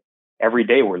military. Every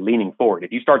day we're leaning forward.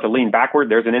 If you start to lean backward,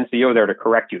 there's an NCO there to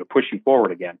correct you, to push you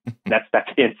forward again. That's the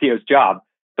NCO's job.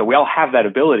 So we all have that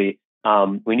ability.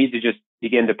 We need to just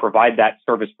begin to provide that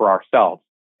service for ourselves,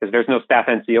 because there's no staff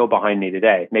NCO behind me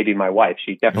today. Maybe my wife.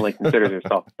 She definitely considers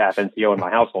herself a staff NCO in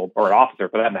my household, or an officer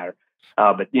for that matter.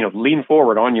 But lean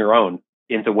forward on your own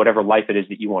into whatever life it is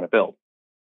that you want to build.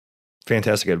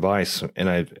 Fantastic advice.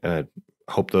 And I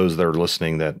hope those that are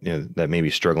listening that, that may be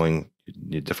struggling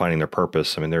defining their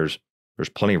purpose. I mean, there's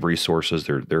plenty of resources.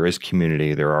 There is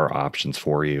community. There are options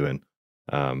for you. And,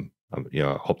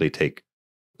 I hope they take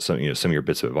some of your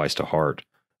bits of advice to heart.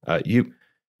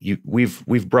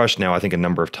 We've brushed now, I think, a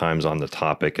number of times on the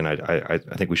topic, and I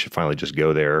think we should finally just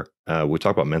go there. We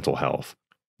talk about mental health,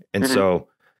 and so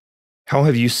how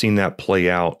have you seen that play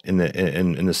out in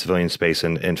the civilian space?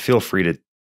 And feel free to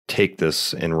take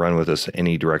this and run with this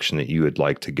any direction that you would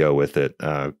like to go with it,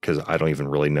 because I don't even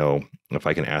really know if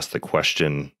I can ask the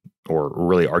question or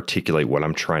really articulate what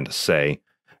I'm trying to say.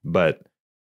 But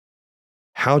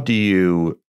how do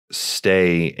you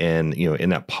stay in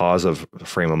that positive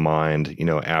frame of mind,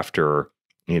 after,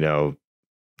 you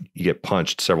get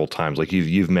punched several times, like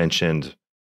you've mentioned,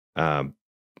 some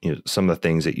of the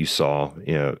things that you saw,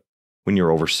 when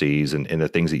you're overseas, and the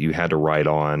things that you had to write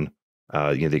on,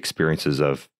 the experiences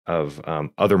of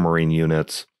other Marine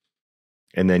units.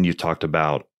 And then you talked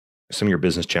about some of your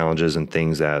business challenges and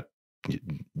things that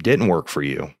didn't work for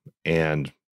you,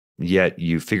 and yet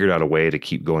you figured out a way to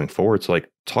keep going forward. So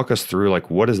talk us through,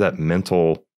 what does that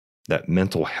mental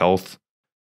health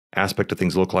aspect of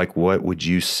things look like? What would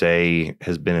you say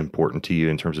has been important to you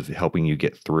in terms of helping you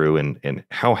get through, and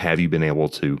how have you been able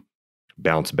to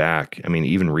bounce back? I mean,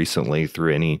 even recently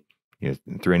through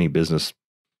any business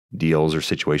deals or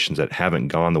situations that haven't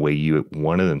gone the way you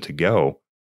wanted them to go,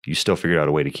 you still figured out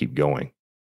a way to keep going.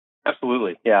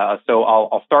 Absolutely. Yeah. So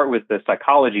I'll start with the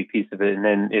psychology piece of it. And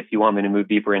then if you want me to move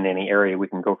deeper into any area, we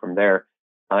can go from there.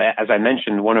 As I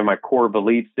mentioned, one of my core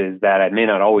beliefs is that I may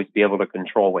not always be able to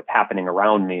control what's happening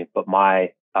around me, but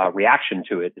my reaction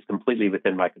to it is completely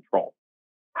within my control.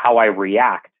 How I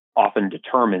react often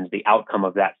determines the outcome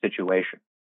of that situation.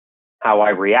 How I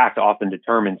react often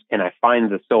determines, can I find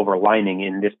the silver lining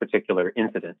in this particular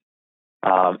incident?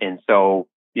 And so,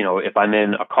 if I'm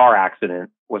in a car accident,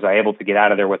 was I able to get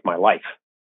out of there with my life?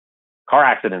 Car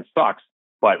accident sucks,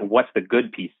 but what's the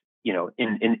good piece,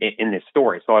 in this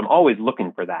story? So I'm always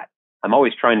looking for that. I'm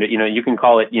always trying to, you can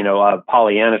call it,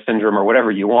 Pollyanna syndrome or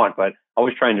whatever you want, but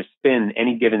always trying to spin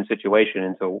any given situation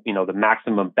into, the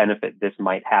maximum benefit this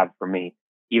might have for me.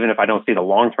 Even if I don't see the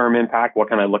long-term impact, what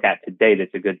can I look at today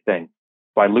that's a good thing?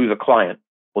 So I lose a client.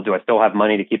 Well, do I still have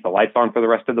money to keep the lights on for the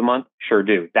rest of the month? Sure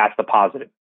do. That's the positive.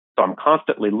 So I'm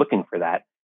constantly looking for that.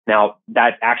 Now,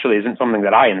 that actually isn't something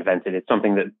that I invented. It's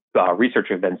something that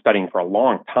researchers have been studying for a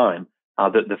long time.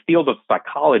 The field of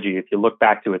psychology, if you look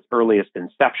back to its earliest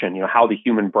inception, how the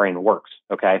human brain works,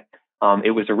 okay?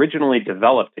 It was originally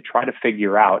developed to try to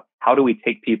figure out, how do we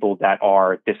take people that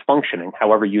are dysfunctioning,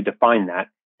 however you define that,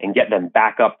 and get them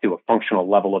back up to a functional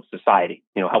level of society,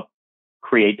 help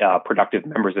create productive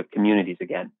members of communities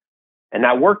again. And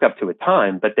that worked up to a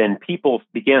time, but then people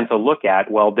began to look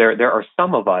at, well, there are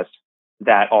some of us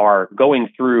that are going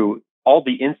through all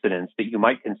the incidents that you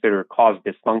might consider cause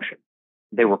dysfunction.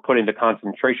 They were put into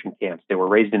concentration camps. They were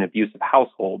raised in abusive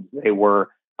households. They were,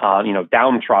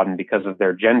 downtrodden because of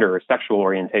their gender or sexual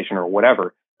orientation or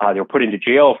whatever. They were put into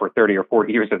jail for 30 or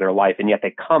 40 years of their life, and yet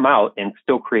they come out and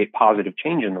still create positive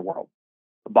change in the world.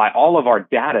 By all of our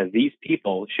data, these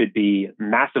people should be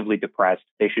massively depressed.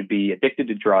 They should be addicted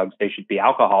to drugs. They should be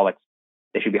alcoholics.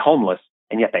 They should be homeless,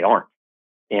 and yet they aren't.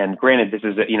 And granted, this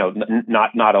is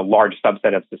not a large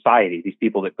subset of society. These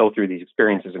people that go through these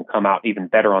experiences and come out even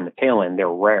better on the tail end, they're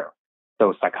rare.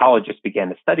 So psychologists began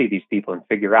to study these people and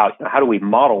figure out, how do we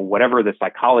model whatever the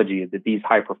psychology that these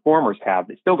high performers have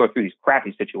that still go through these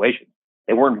crappy situations.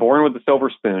 They weren't born with a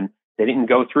silver spoon. They didn't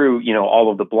go through,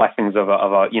 all of the blessings of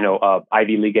a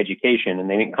Ivy League education, and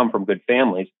they didn't come from good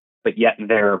families, but yet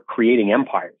they're creating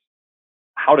empires.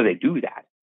 How do they do that?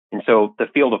 And so the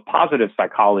field of positive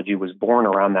psychology was born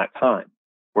around that time,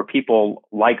 where people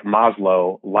like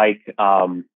Maslow, like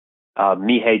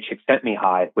Mihai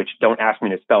Csikszentmihalyi, which don't ask me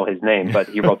to spell his name, but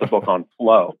he wrote the book on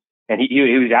flow. And he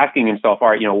was asking himself, all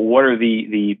right, what are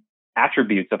the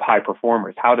attributes of high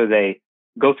performers? How do they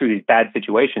go through these bad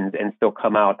situations and still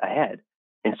come out ahead?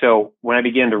 And so when I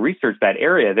began to research that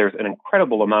area, there's an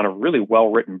incredible amount of really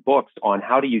well-written books on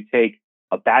how do you take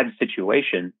a bad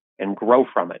situation and grow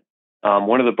from it.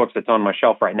 One of the books that's on my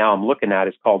shelf right now I'm looking at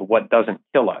is called What Doesn't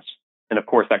Kill Us. And of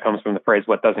course, that comes from the phrase,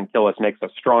 what doesn't kill us makes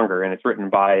us stronger. And it's written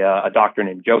by a doctor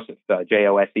named Joseph,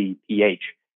 Joseph.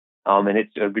 And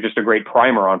it's just a great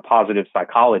primer on positive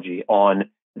psychology, on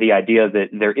the idea that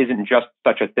there isn't just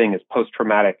such a thing as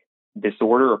post-traumatic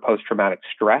disorder or post-traumatic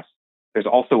stress. There's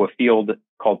also a field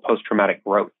called post-traumatic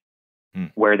growth,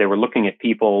 where they were looking at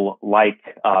people like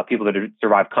people that had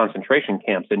survived concentration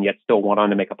camps and yet still went on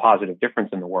to make a positive difference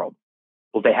in the world.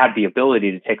 Well, they had the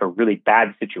ability to take a really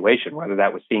bad situation, whether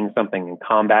that was seeing something in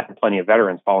combat, and plenty of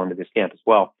veterans fall into this camp as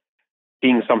well,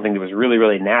 seeing something that was really,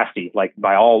 really nasty, like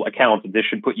by all accounts, this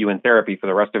should put you in therapy for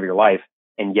the rest of your life.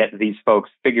 And yet these folks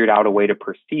figured out a way to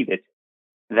perceive it,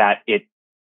 that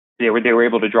they were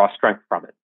able to draw strength from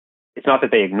it. It's not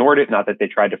that they ignored it, not that they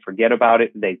tried to forget about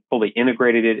it. They fully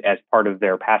integrated it as part of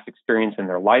their past experience in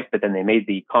their life, but then they made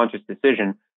the conscious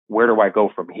decision, where do I go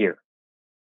from here?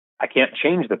 I can't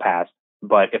change the past,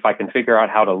 but if I can figure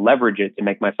out how to leverage it to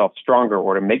make myself stronger,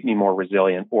 or to make me more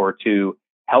resilient, or to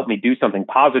help me do something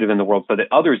positive in the world so that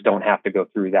others don't have to go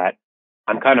through that,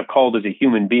 I'm kind of called as a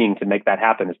human being to make that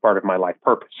happen as part of my life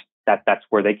purpose. That's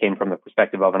where they came from the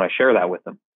perspective of, and I share that with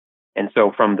them. And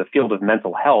so from the field of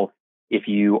mental health, if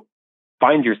you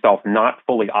find yourself not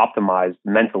fully optimized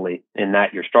mentally, in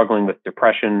that you're struggling with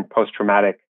depression,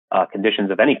 post-traumatic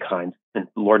conditions of any kind, and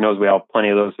Lord knows we all have plenty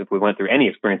of those if we went through any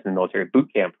experience in the military.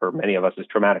 Boot camp for many of us is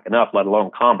traumatic enough, let alone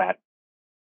combat.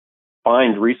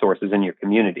 Find resources in your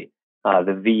community.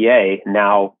 The VA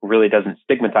now really doesn't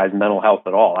stigmatize mental health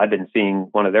at all. I've been seeing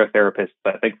one of their therapists,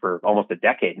 I think, for almost a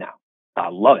decade now.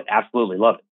 Love it, absolutely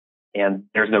love it. And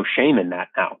there's no shame in that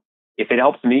now. If it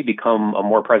helps me become a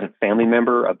more present family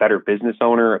member, a better business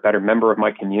owner, a better member of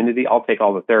my community, I'll take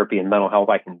all the therapy and mental health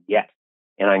I can get.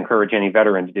 And I encourage any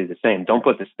veteran to do the same. Don't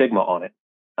put the stigma on it.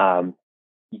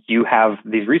 You have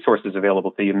these resources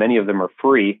available to you. Many of them are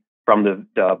free from the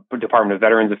Department of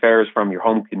Veterans Affairs, from your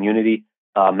home community.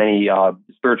 Many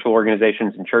spiritual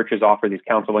organizations and churches offer these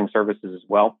counseling services as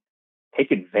well.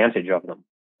 Take advantage of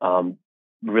them.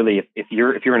 Really, if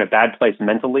you're in a bad place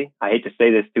mentally, I hate to say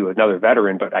this to another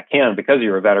veteran, but I can, because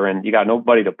you're a veteran. You got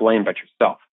nobody to blame but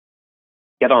yourself.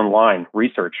 Get online,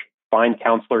 research, find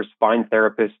counselors, find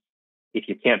therapists. If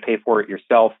you can't pay for it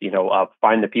yourself,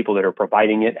 find the people that are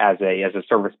providing it as a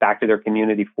service back to their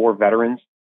community for veterans.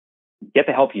 Get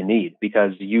the help you need,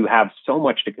 because you have so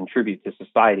much to contribute to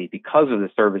society because of the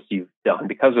service you've done,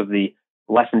 because of the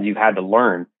lessons you've had to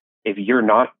learn. If you're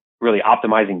not really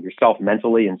optimizing yourself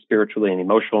mentally and spiritually and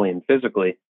emotionally and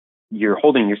physically, you're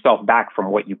holding yourself back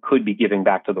from what you could be giving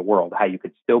back to the world, how you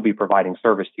could still be providing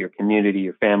service to your community,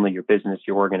 your family, your business,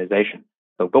 your organization.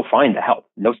 So go find the help.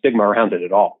 No stigma around it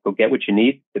at all. Go get what you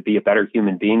need to be a better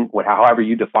human being, however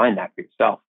you define that for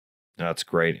yourself. That's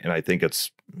great. And I think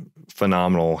it's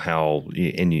phenomenal how,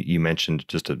 and you mentioned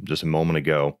just a moment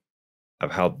ago, of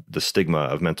how the stigma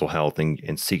of mental health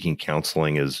and seeking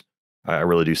counseling is, I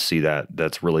really do see that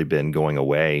that's really been going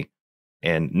away.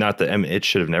 And not that, I mean, it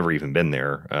should have never even been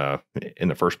there in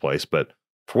the first place, but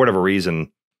for whatever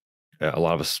reason, a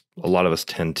lot of us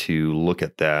tend to look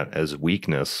at that as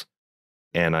weakness.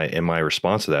 And my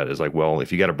response to that is like, well,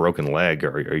 if you got a broken leg,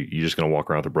 are you just going to walk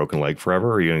around with a broken leg forever,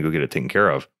 or are you going to go get it taken care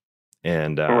of?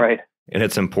 And right. And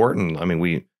it's important. I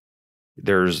mean,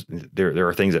 there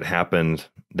are things that happen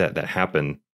that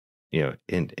happen,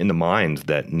 in the mind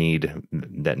that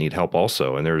need help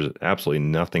also. And there's absolutely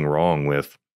nothing wrong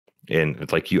with, and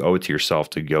it's like you owe it to yourself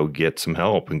to go get some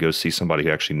help and go see somebody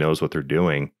who actually knows what they're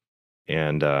doing.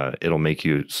 And it'll make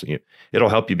it'll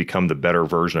help you become the better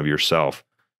version of yourself.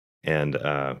 And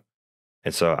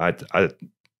so I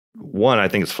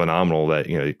think it's phenomenal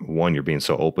that, one, you're being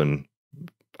so open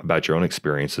about your own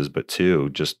experiences, but two,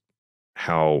 just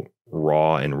how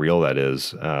raw and real that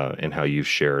is, and how you've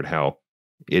shared how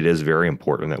it is very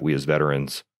important that we as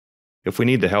veterans, if we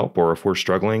need the help or if we're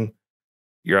struggling,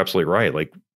 you're absolutely right.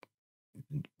 Like,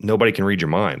 nobody can read your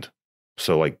mind.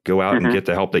 So like go out and Mm-hmm. get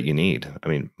the help that you need. I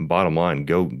mean, bottom line,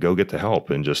 go get the help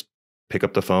and just pick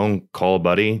up the phone, call a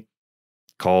buddy,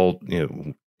 call,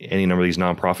 any number of these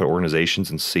nonprofit organizations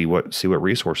and see what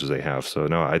resources they have. So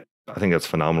no, I think that's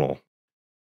phenomenal.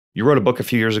 You wrote a book a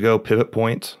few years ago, Pivot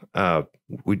Point.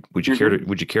 Would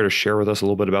you care to share with us a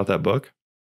little bit about that book?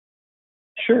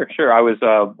 Sure. I was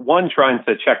one trying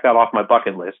to check that off my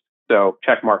bucket list. So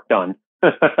check mark done.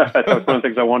 That was one of the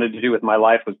things I wanted to do with my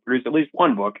life was produce at least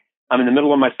one book. I'm in the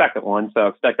middle of my second one, so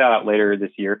expect that out later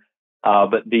this year.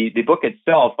 But the book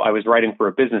itself, I was writing for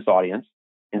a business audience.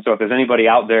 And so if there's anybody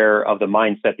out there of the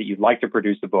mindset that you'd like to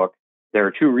produce a book, there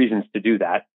are two reasons to do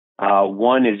that.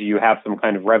 One is you have some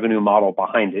kind of revenue model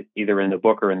behind it, either in the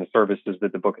book or in the services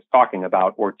that the book is talking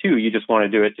about, or two, you just want to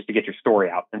do it just to get your story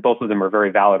out. And both of them are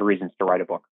very valid reasons to write a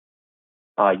book.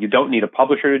 You don't need a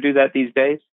publisher to do that these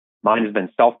days. Mine has been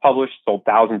self-published, sold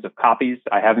thousands of copies.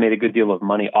 I have made a good deal of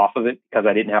money off of it because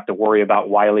I didn't have to worry about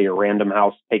Wiley or Random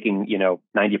House taking,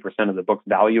 90% of the book's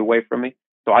value away from me.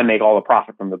 So I make all the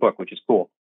profit from the book, which is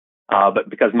cool. But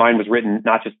because mine was written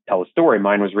not just to tell a story,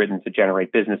 mine was written to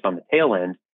generate business on the tail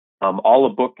end. All a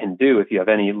book can do, if you have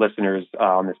any listeners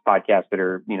on this podcast that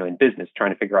are, in business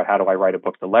trying to figure out how do I write a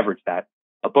book to leverage that,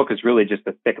 a book is really just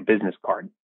a thick business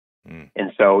card.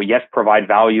 And so, yes, provide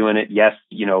value in it. Yes,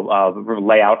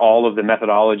 lay out all of the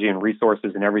methodology and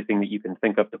resources and everything that you can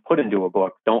think of to put into a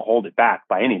book. Don't hold it back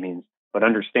by any means, but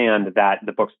understand that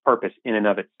the book's purpose in and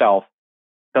of itself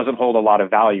doesn't hold a lot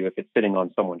of value if it's sitting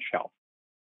on someone's shelf.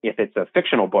 If it's a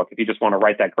fictional book, if you just want to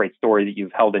write that great story that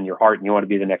you've held in your heart and you want to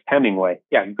be the next Hemingway,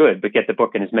 yeah, good, but get the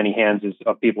book in as many hands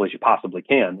of people as you possibly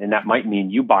can. And that might mean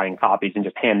you buying copies and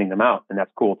just handing them out, and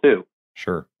that's cool too.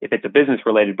 Sure. If it's a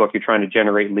business-related book, you're trying to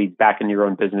generate leads back in your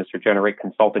own business or generate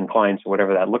consulting clients or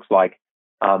whatever that looks like,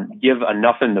 give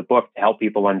enough in the book to help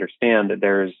people understand that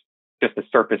there's just the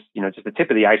surface, just the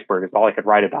tip of the iceberg is all I could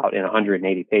write about in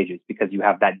 180 pages because you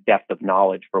have that depth of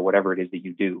knowledge for whatever it is that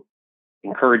you do.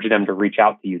 Encourage them to reach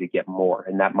out to you to get more.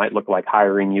 And that might look like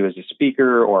hiring you as a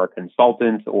speaker or a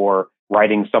consultant or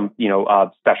writing some,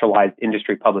 specialized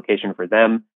industry publication for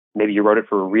them. Maybe you wrote it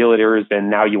for realtors and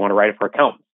now you want to write it for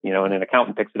accountants, and an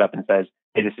accountant picks it up and says,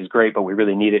 hey, this is great, but we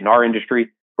really need it in our industry.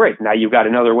 Great. Now you've got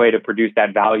another way to produce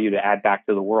that value to add back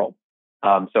to the world.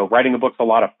 So writing a book's a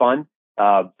lot of fun.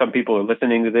 Some people are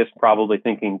listening to this probably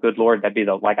thinking, good Lord, that'd be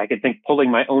I could think pulling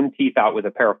my own teeth out with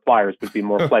a pair of pliers would be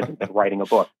more pleasant than writing a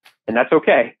book. And that's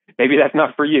okay. Maybe that's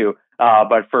not for you.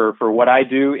 But for what I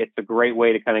do, it's a great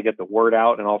way to kind of get the word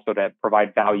out and also to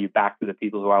provide value back to the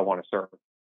people who I want to serve.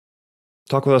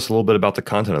 Talk with us a little bit about the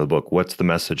content of the book. What's the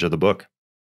message of the book?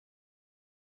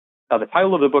 The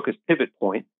title of the book is Pivot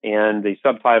Point, and the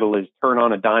subtitle is Turn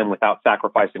on a Dime Without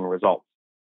Sacrificing Results.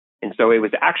 And so it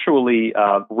was actually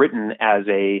written as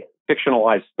a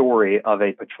fictionalized story of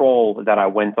a patrol that I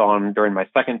went on during my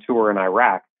second tour in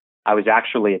Iraq. I was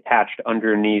actually attached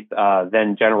underneath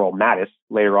then General Mattis,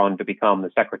 later on to become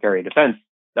the Secretary of Defense,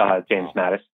 James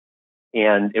Mattis.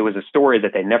 And it was a story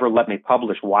that they never let me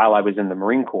publish while I was in the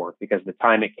Marine Corps because the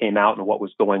time it came out and what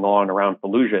was going on around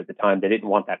Fallujah at the time, they didn't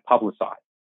want that publicized.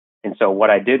 And so what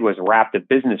I did was wrap the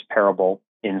business parable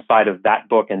inside of that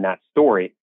book and that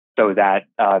story so that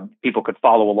people could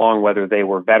follow along, whether they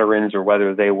were veterans or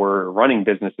whether they were running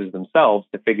businesses themselves,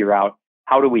 to figure out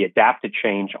how do we adapt to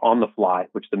change on the fly,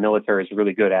 which the military is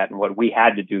really good at, and what we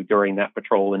had to do during that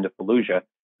patrol into Fallujah.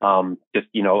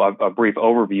 A brief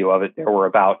overview of it, there were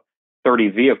about 30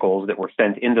 vehicles that were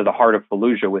sent into the heart of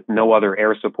Fallujah with no other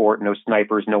air support, no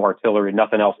snipers, no artillery,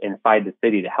 nothing else inside the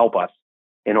city to help us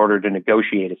in order to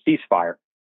negotiate a ceasefire.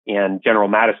 And General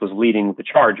Mattis was leading the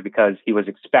charge because he was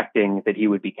expecting that he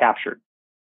would be captured.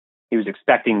 He was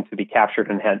expecting to be captured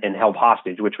and held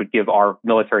hostage, which would give our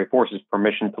military forces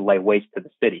permission to lay waste to the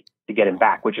city to get him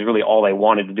back, which is really all they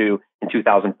wanted to do in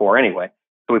 2004 anyway.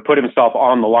 So he put himself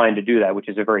on the line to do that, which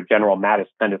is a very General Mattis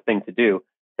kind of thing to do.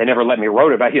 They never let me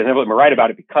write about it. They never let me write about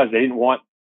it because they didn't want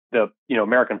the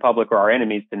American public or our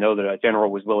enemies to know that a general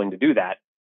was willing to do that.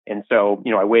 And so,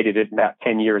 I waited about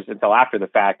 10 years until after the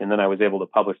fact, and then I was able to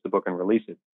publish the book and release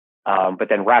it. But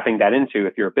then wrapping that into,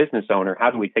 if you're a business owner, how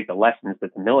do we take the lessons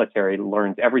that the military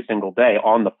learns every single day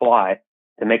on the fly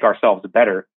to make ourselves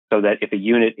better so that if a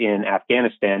unit in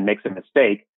Afghanistan makes a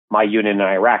mistake, my unit in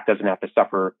Iraq doesn't have to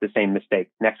suffer the same mistake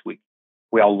next week.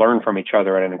 We all learn from each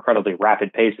other at an incredibly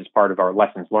rapid pace as part of our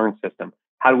lessons learned system.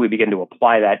 How do we begin to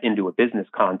apply that into a business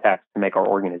context to make our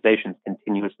organizations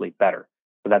continuously better?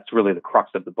 So that's really the crux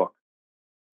of the book.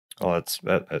 Oh,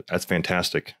 that's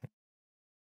fantastic.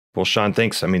 Well, Shawn,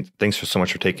 thanks. Thanks for so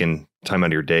much for taking time out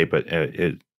of your day, but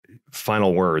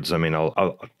final words. I mean,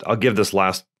 I'll give this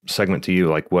last segment to you.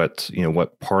 Like what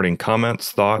parting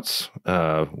comments, thoughts,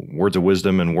 words of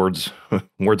wisdom, and words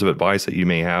of advice that you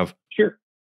may have. Sure.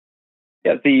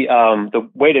 Yeah, the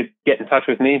way to get in touch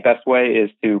with me, best way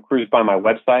is to cruise by my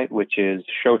website, which is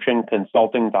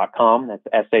shochinconsulting.com. That's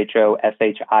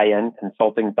SHOSHIN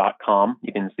consulting.com.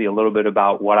 You can see a little bit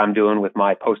about what I'm doing with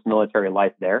my post-military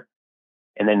life there.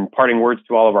 And then parting words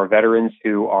to all of our veterans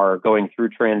who are going through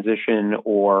transition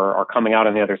or are coming out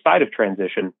on the other side of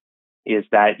transition is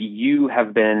that you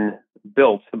have been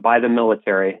built by the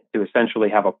military to essentially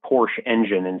have a Porsche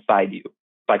engine inside you,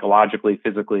 psychologically,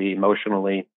 physically,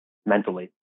 emotionally, mentally.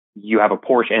 You have a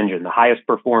Porsche engine. The highest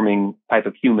performing type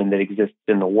of human that exists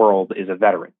in the world is a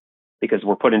veteran, because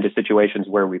we're put into situations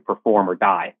where we perform or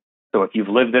die. So if you've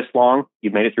lived this long,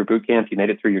 you've made it through boot camp, you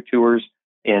made it through your tours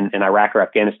in Iraq or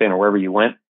Afghanistan or wherever you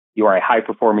went, you are a high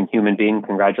performing human being.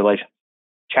 Congratulations.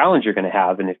 Challenge you're going to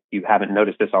have, and if you haven't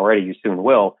noticed this already, you soon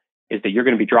will, is that you're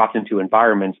going to be dropped into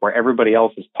environments where everybody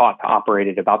else is taught to operate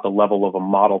at about the level of a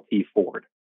Model T Ford,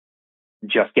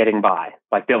 just getting by.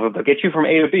 Like they'll get you from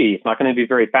A to B. It's not going to be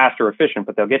very fast or efficient,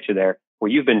 but they'll get you there,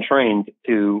 where you've been trained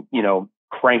to,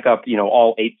 crank up,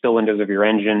 all 8 cylinders of your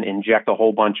engine, inject a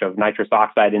whole bunch of nitrous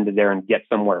oxide into there and get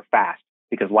somewhere fast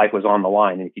because life was on the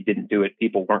line. And if you didn't do it,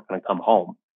 people weren't going to come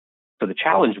home. So the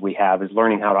challenge we have is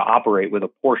learning how to operate with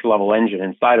a Porsche level engine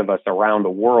inside of us around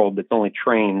a world that's only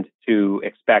trained to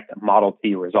expect Model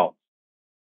T results.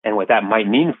 And what that might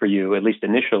mean for you, at least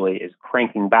initially, is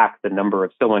cranking back the number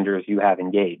of cylinders you have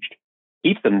engaged.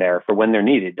 Keep them there for when they're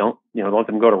needed. Don't let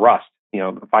them go to rust.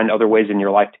 Find other ways in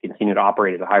your life to continue to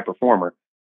operate as a high performer.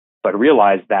 But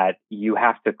realize that you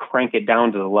have to crank it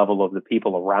down to the level of the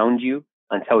people around you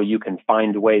until you can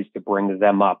find ways to bring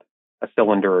them up a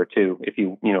cylinder or two, if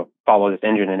you follow this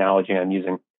engine analogy I'm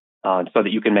using, so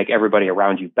that you can make everybody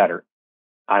around you better.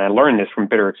 And I learned this from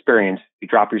bitter experience. You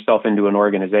drop yourself into an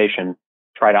organization,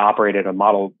 try to operate at a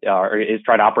model,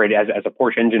 try to operate as a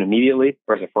Porsche engine immediately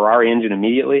or as a Ferrari engine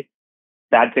immediately.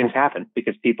 Bad things happen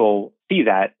because people see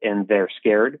that and they're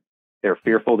scared. They're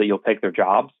fearful that you'll take their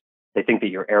jobs. They think that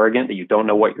you're arrogant, that you don't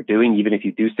know what you're doing, even if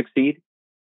you do succeed.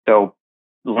 So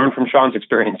learn from Shawn's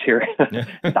experience here.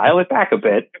 Dial it back a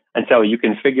bit until you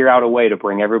can figure out a way to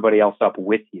bring everybody else up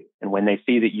with you. And when they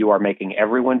see that you are making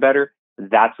everyone better,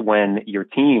 that's when your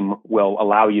team will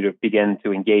allow you to begin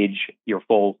to engage your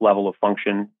full level of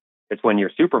function. It's when your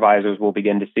supervisors will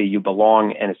begin to see you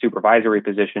belong in a supervisory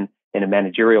position, in a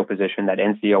managerial position, that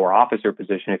NCO or officer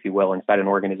position, if you will, inside an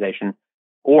organization.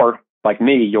 Or like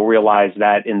me, you'll realize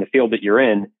that in the field that you're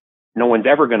in, no one's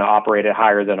ever going to operate at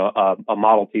higher than a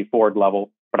Model T Ford level,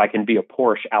 but I can be a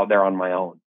Porsche out there on my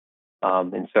own.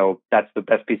 And so that's the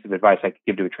best piece of advice I could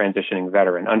give to a transitioning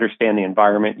veteran. Understand the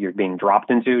environment you're being dropped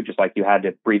into, just like you had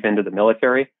to brief into the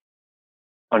military.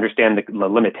 Understand the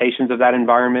limitations of that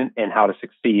environment and how to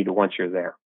succeed once you're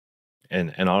there.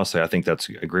 And honestly, I think that's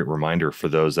a great reminder for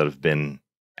those that have been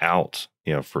out,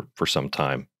 for some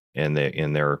time, and they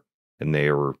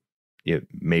were.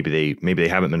 Maybe they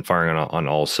haven't been firing on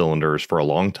all cylinders for a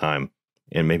long time,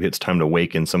 and maybe it's time to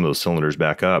waken some of those cylinders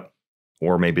back up,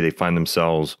 or maybe they find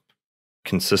themselves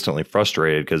consistently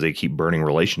frustrated because they keep burning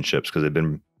relationships because they've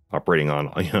been operating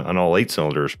on all 8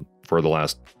 cylinders for the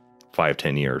last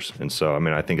 5-10 years. And so, I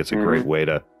mean, I think it's a great way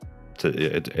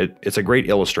it's a great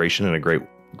illustration and a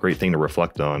great thing to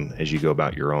reflect on as you go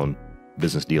about your own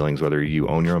business dealings, whether you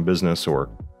own your own business or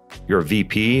you're a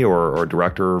VP or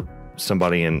director,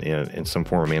 somebody in some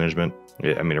form of management.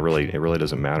 I mean, it really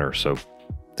doesn't matter. So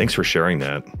thanks for sharing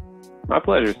that. My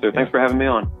pleasure, sir. Thanks for having me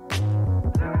on.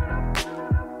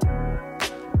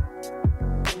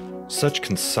 Such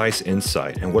concise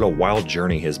insight, and what a wild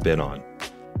journey he has been on.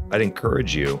 I'd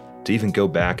encourage you to even go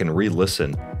back and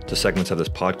re-listen to segments of this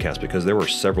podcast, because there were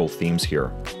several themes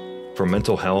here. From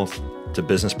mental health to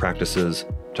business practices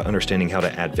to understanding how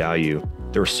to add value,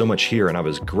 there was so much here, and I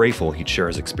was grateful he'd share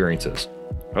his experiences.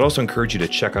 I'd also encourage you to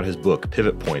check out his book,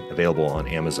 Pivot Point, available on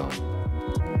Amazon.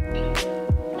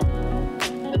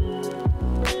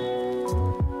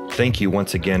 Thank you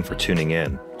once again for tuning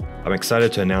in. I'm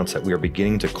excited to announce that we are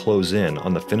beginning to close in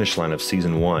on the finish line of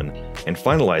Season 1 and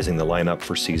finalizing the lineup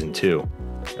for Season 2.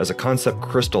 As a concept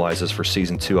crystallizes for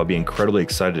Season 2, I'll be incredibly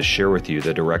excited to share with you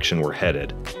the direction we're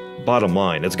headed. Bottom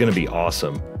line, it's going to be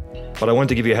awesome. But I wanted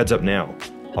to give you a heads up now.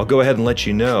 I'll go ahead and let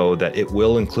you know that it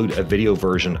will include a video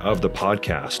version of the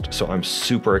podcast, so I'm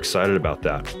super excited about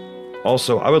that.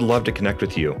 Also, I would love to connect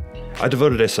with you. I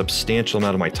devoted a substantial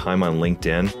amount of my time on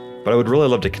LinkedIn, but I would really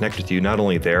love to connect with you not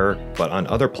only there, but on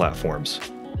other platforms.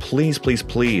 Please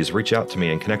reach out to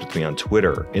me and connect with me on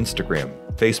Twitter, Instagram,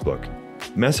 Facebook.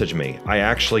 message me. I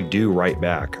actually do write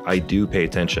back. I do pay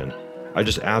attention. I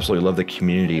just absolutely love the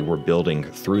community we're building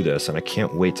through this, and I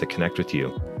can't wait to connect with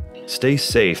you. Stay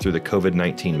safe through the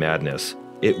COVID-19 madness.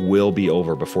 It will be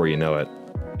over before you know it.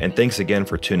 And thanks again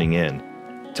for tuning in.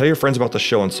 Tell your friends about the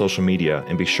show on social media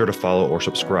and be sure to follow or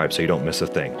subscribe so you don't miss a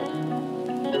thing.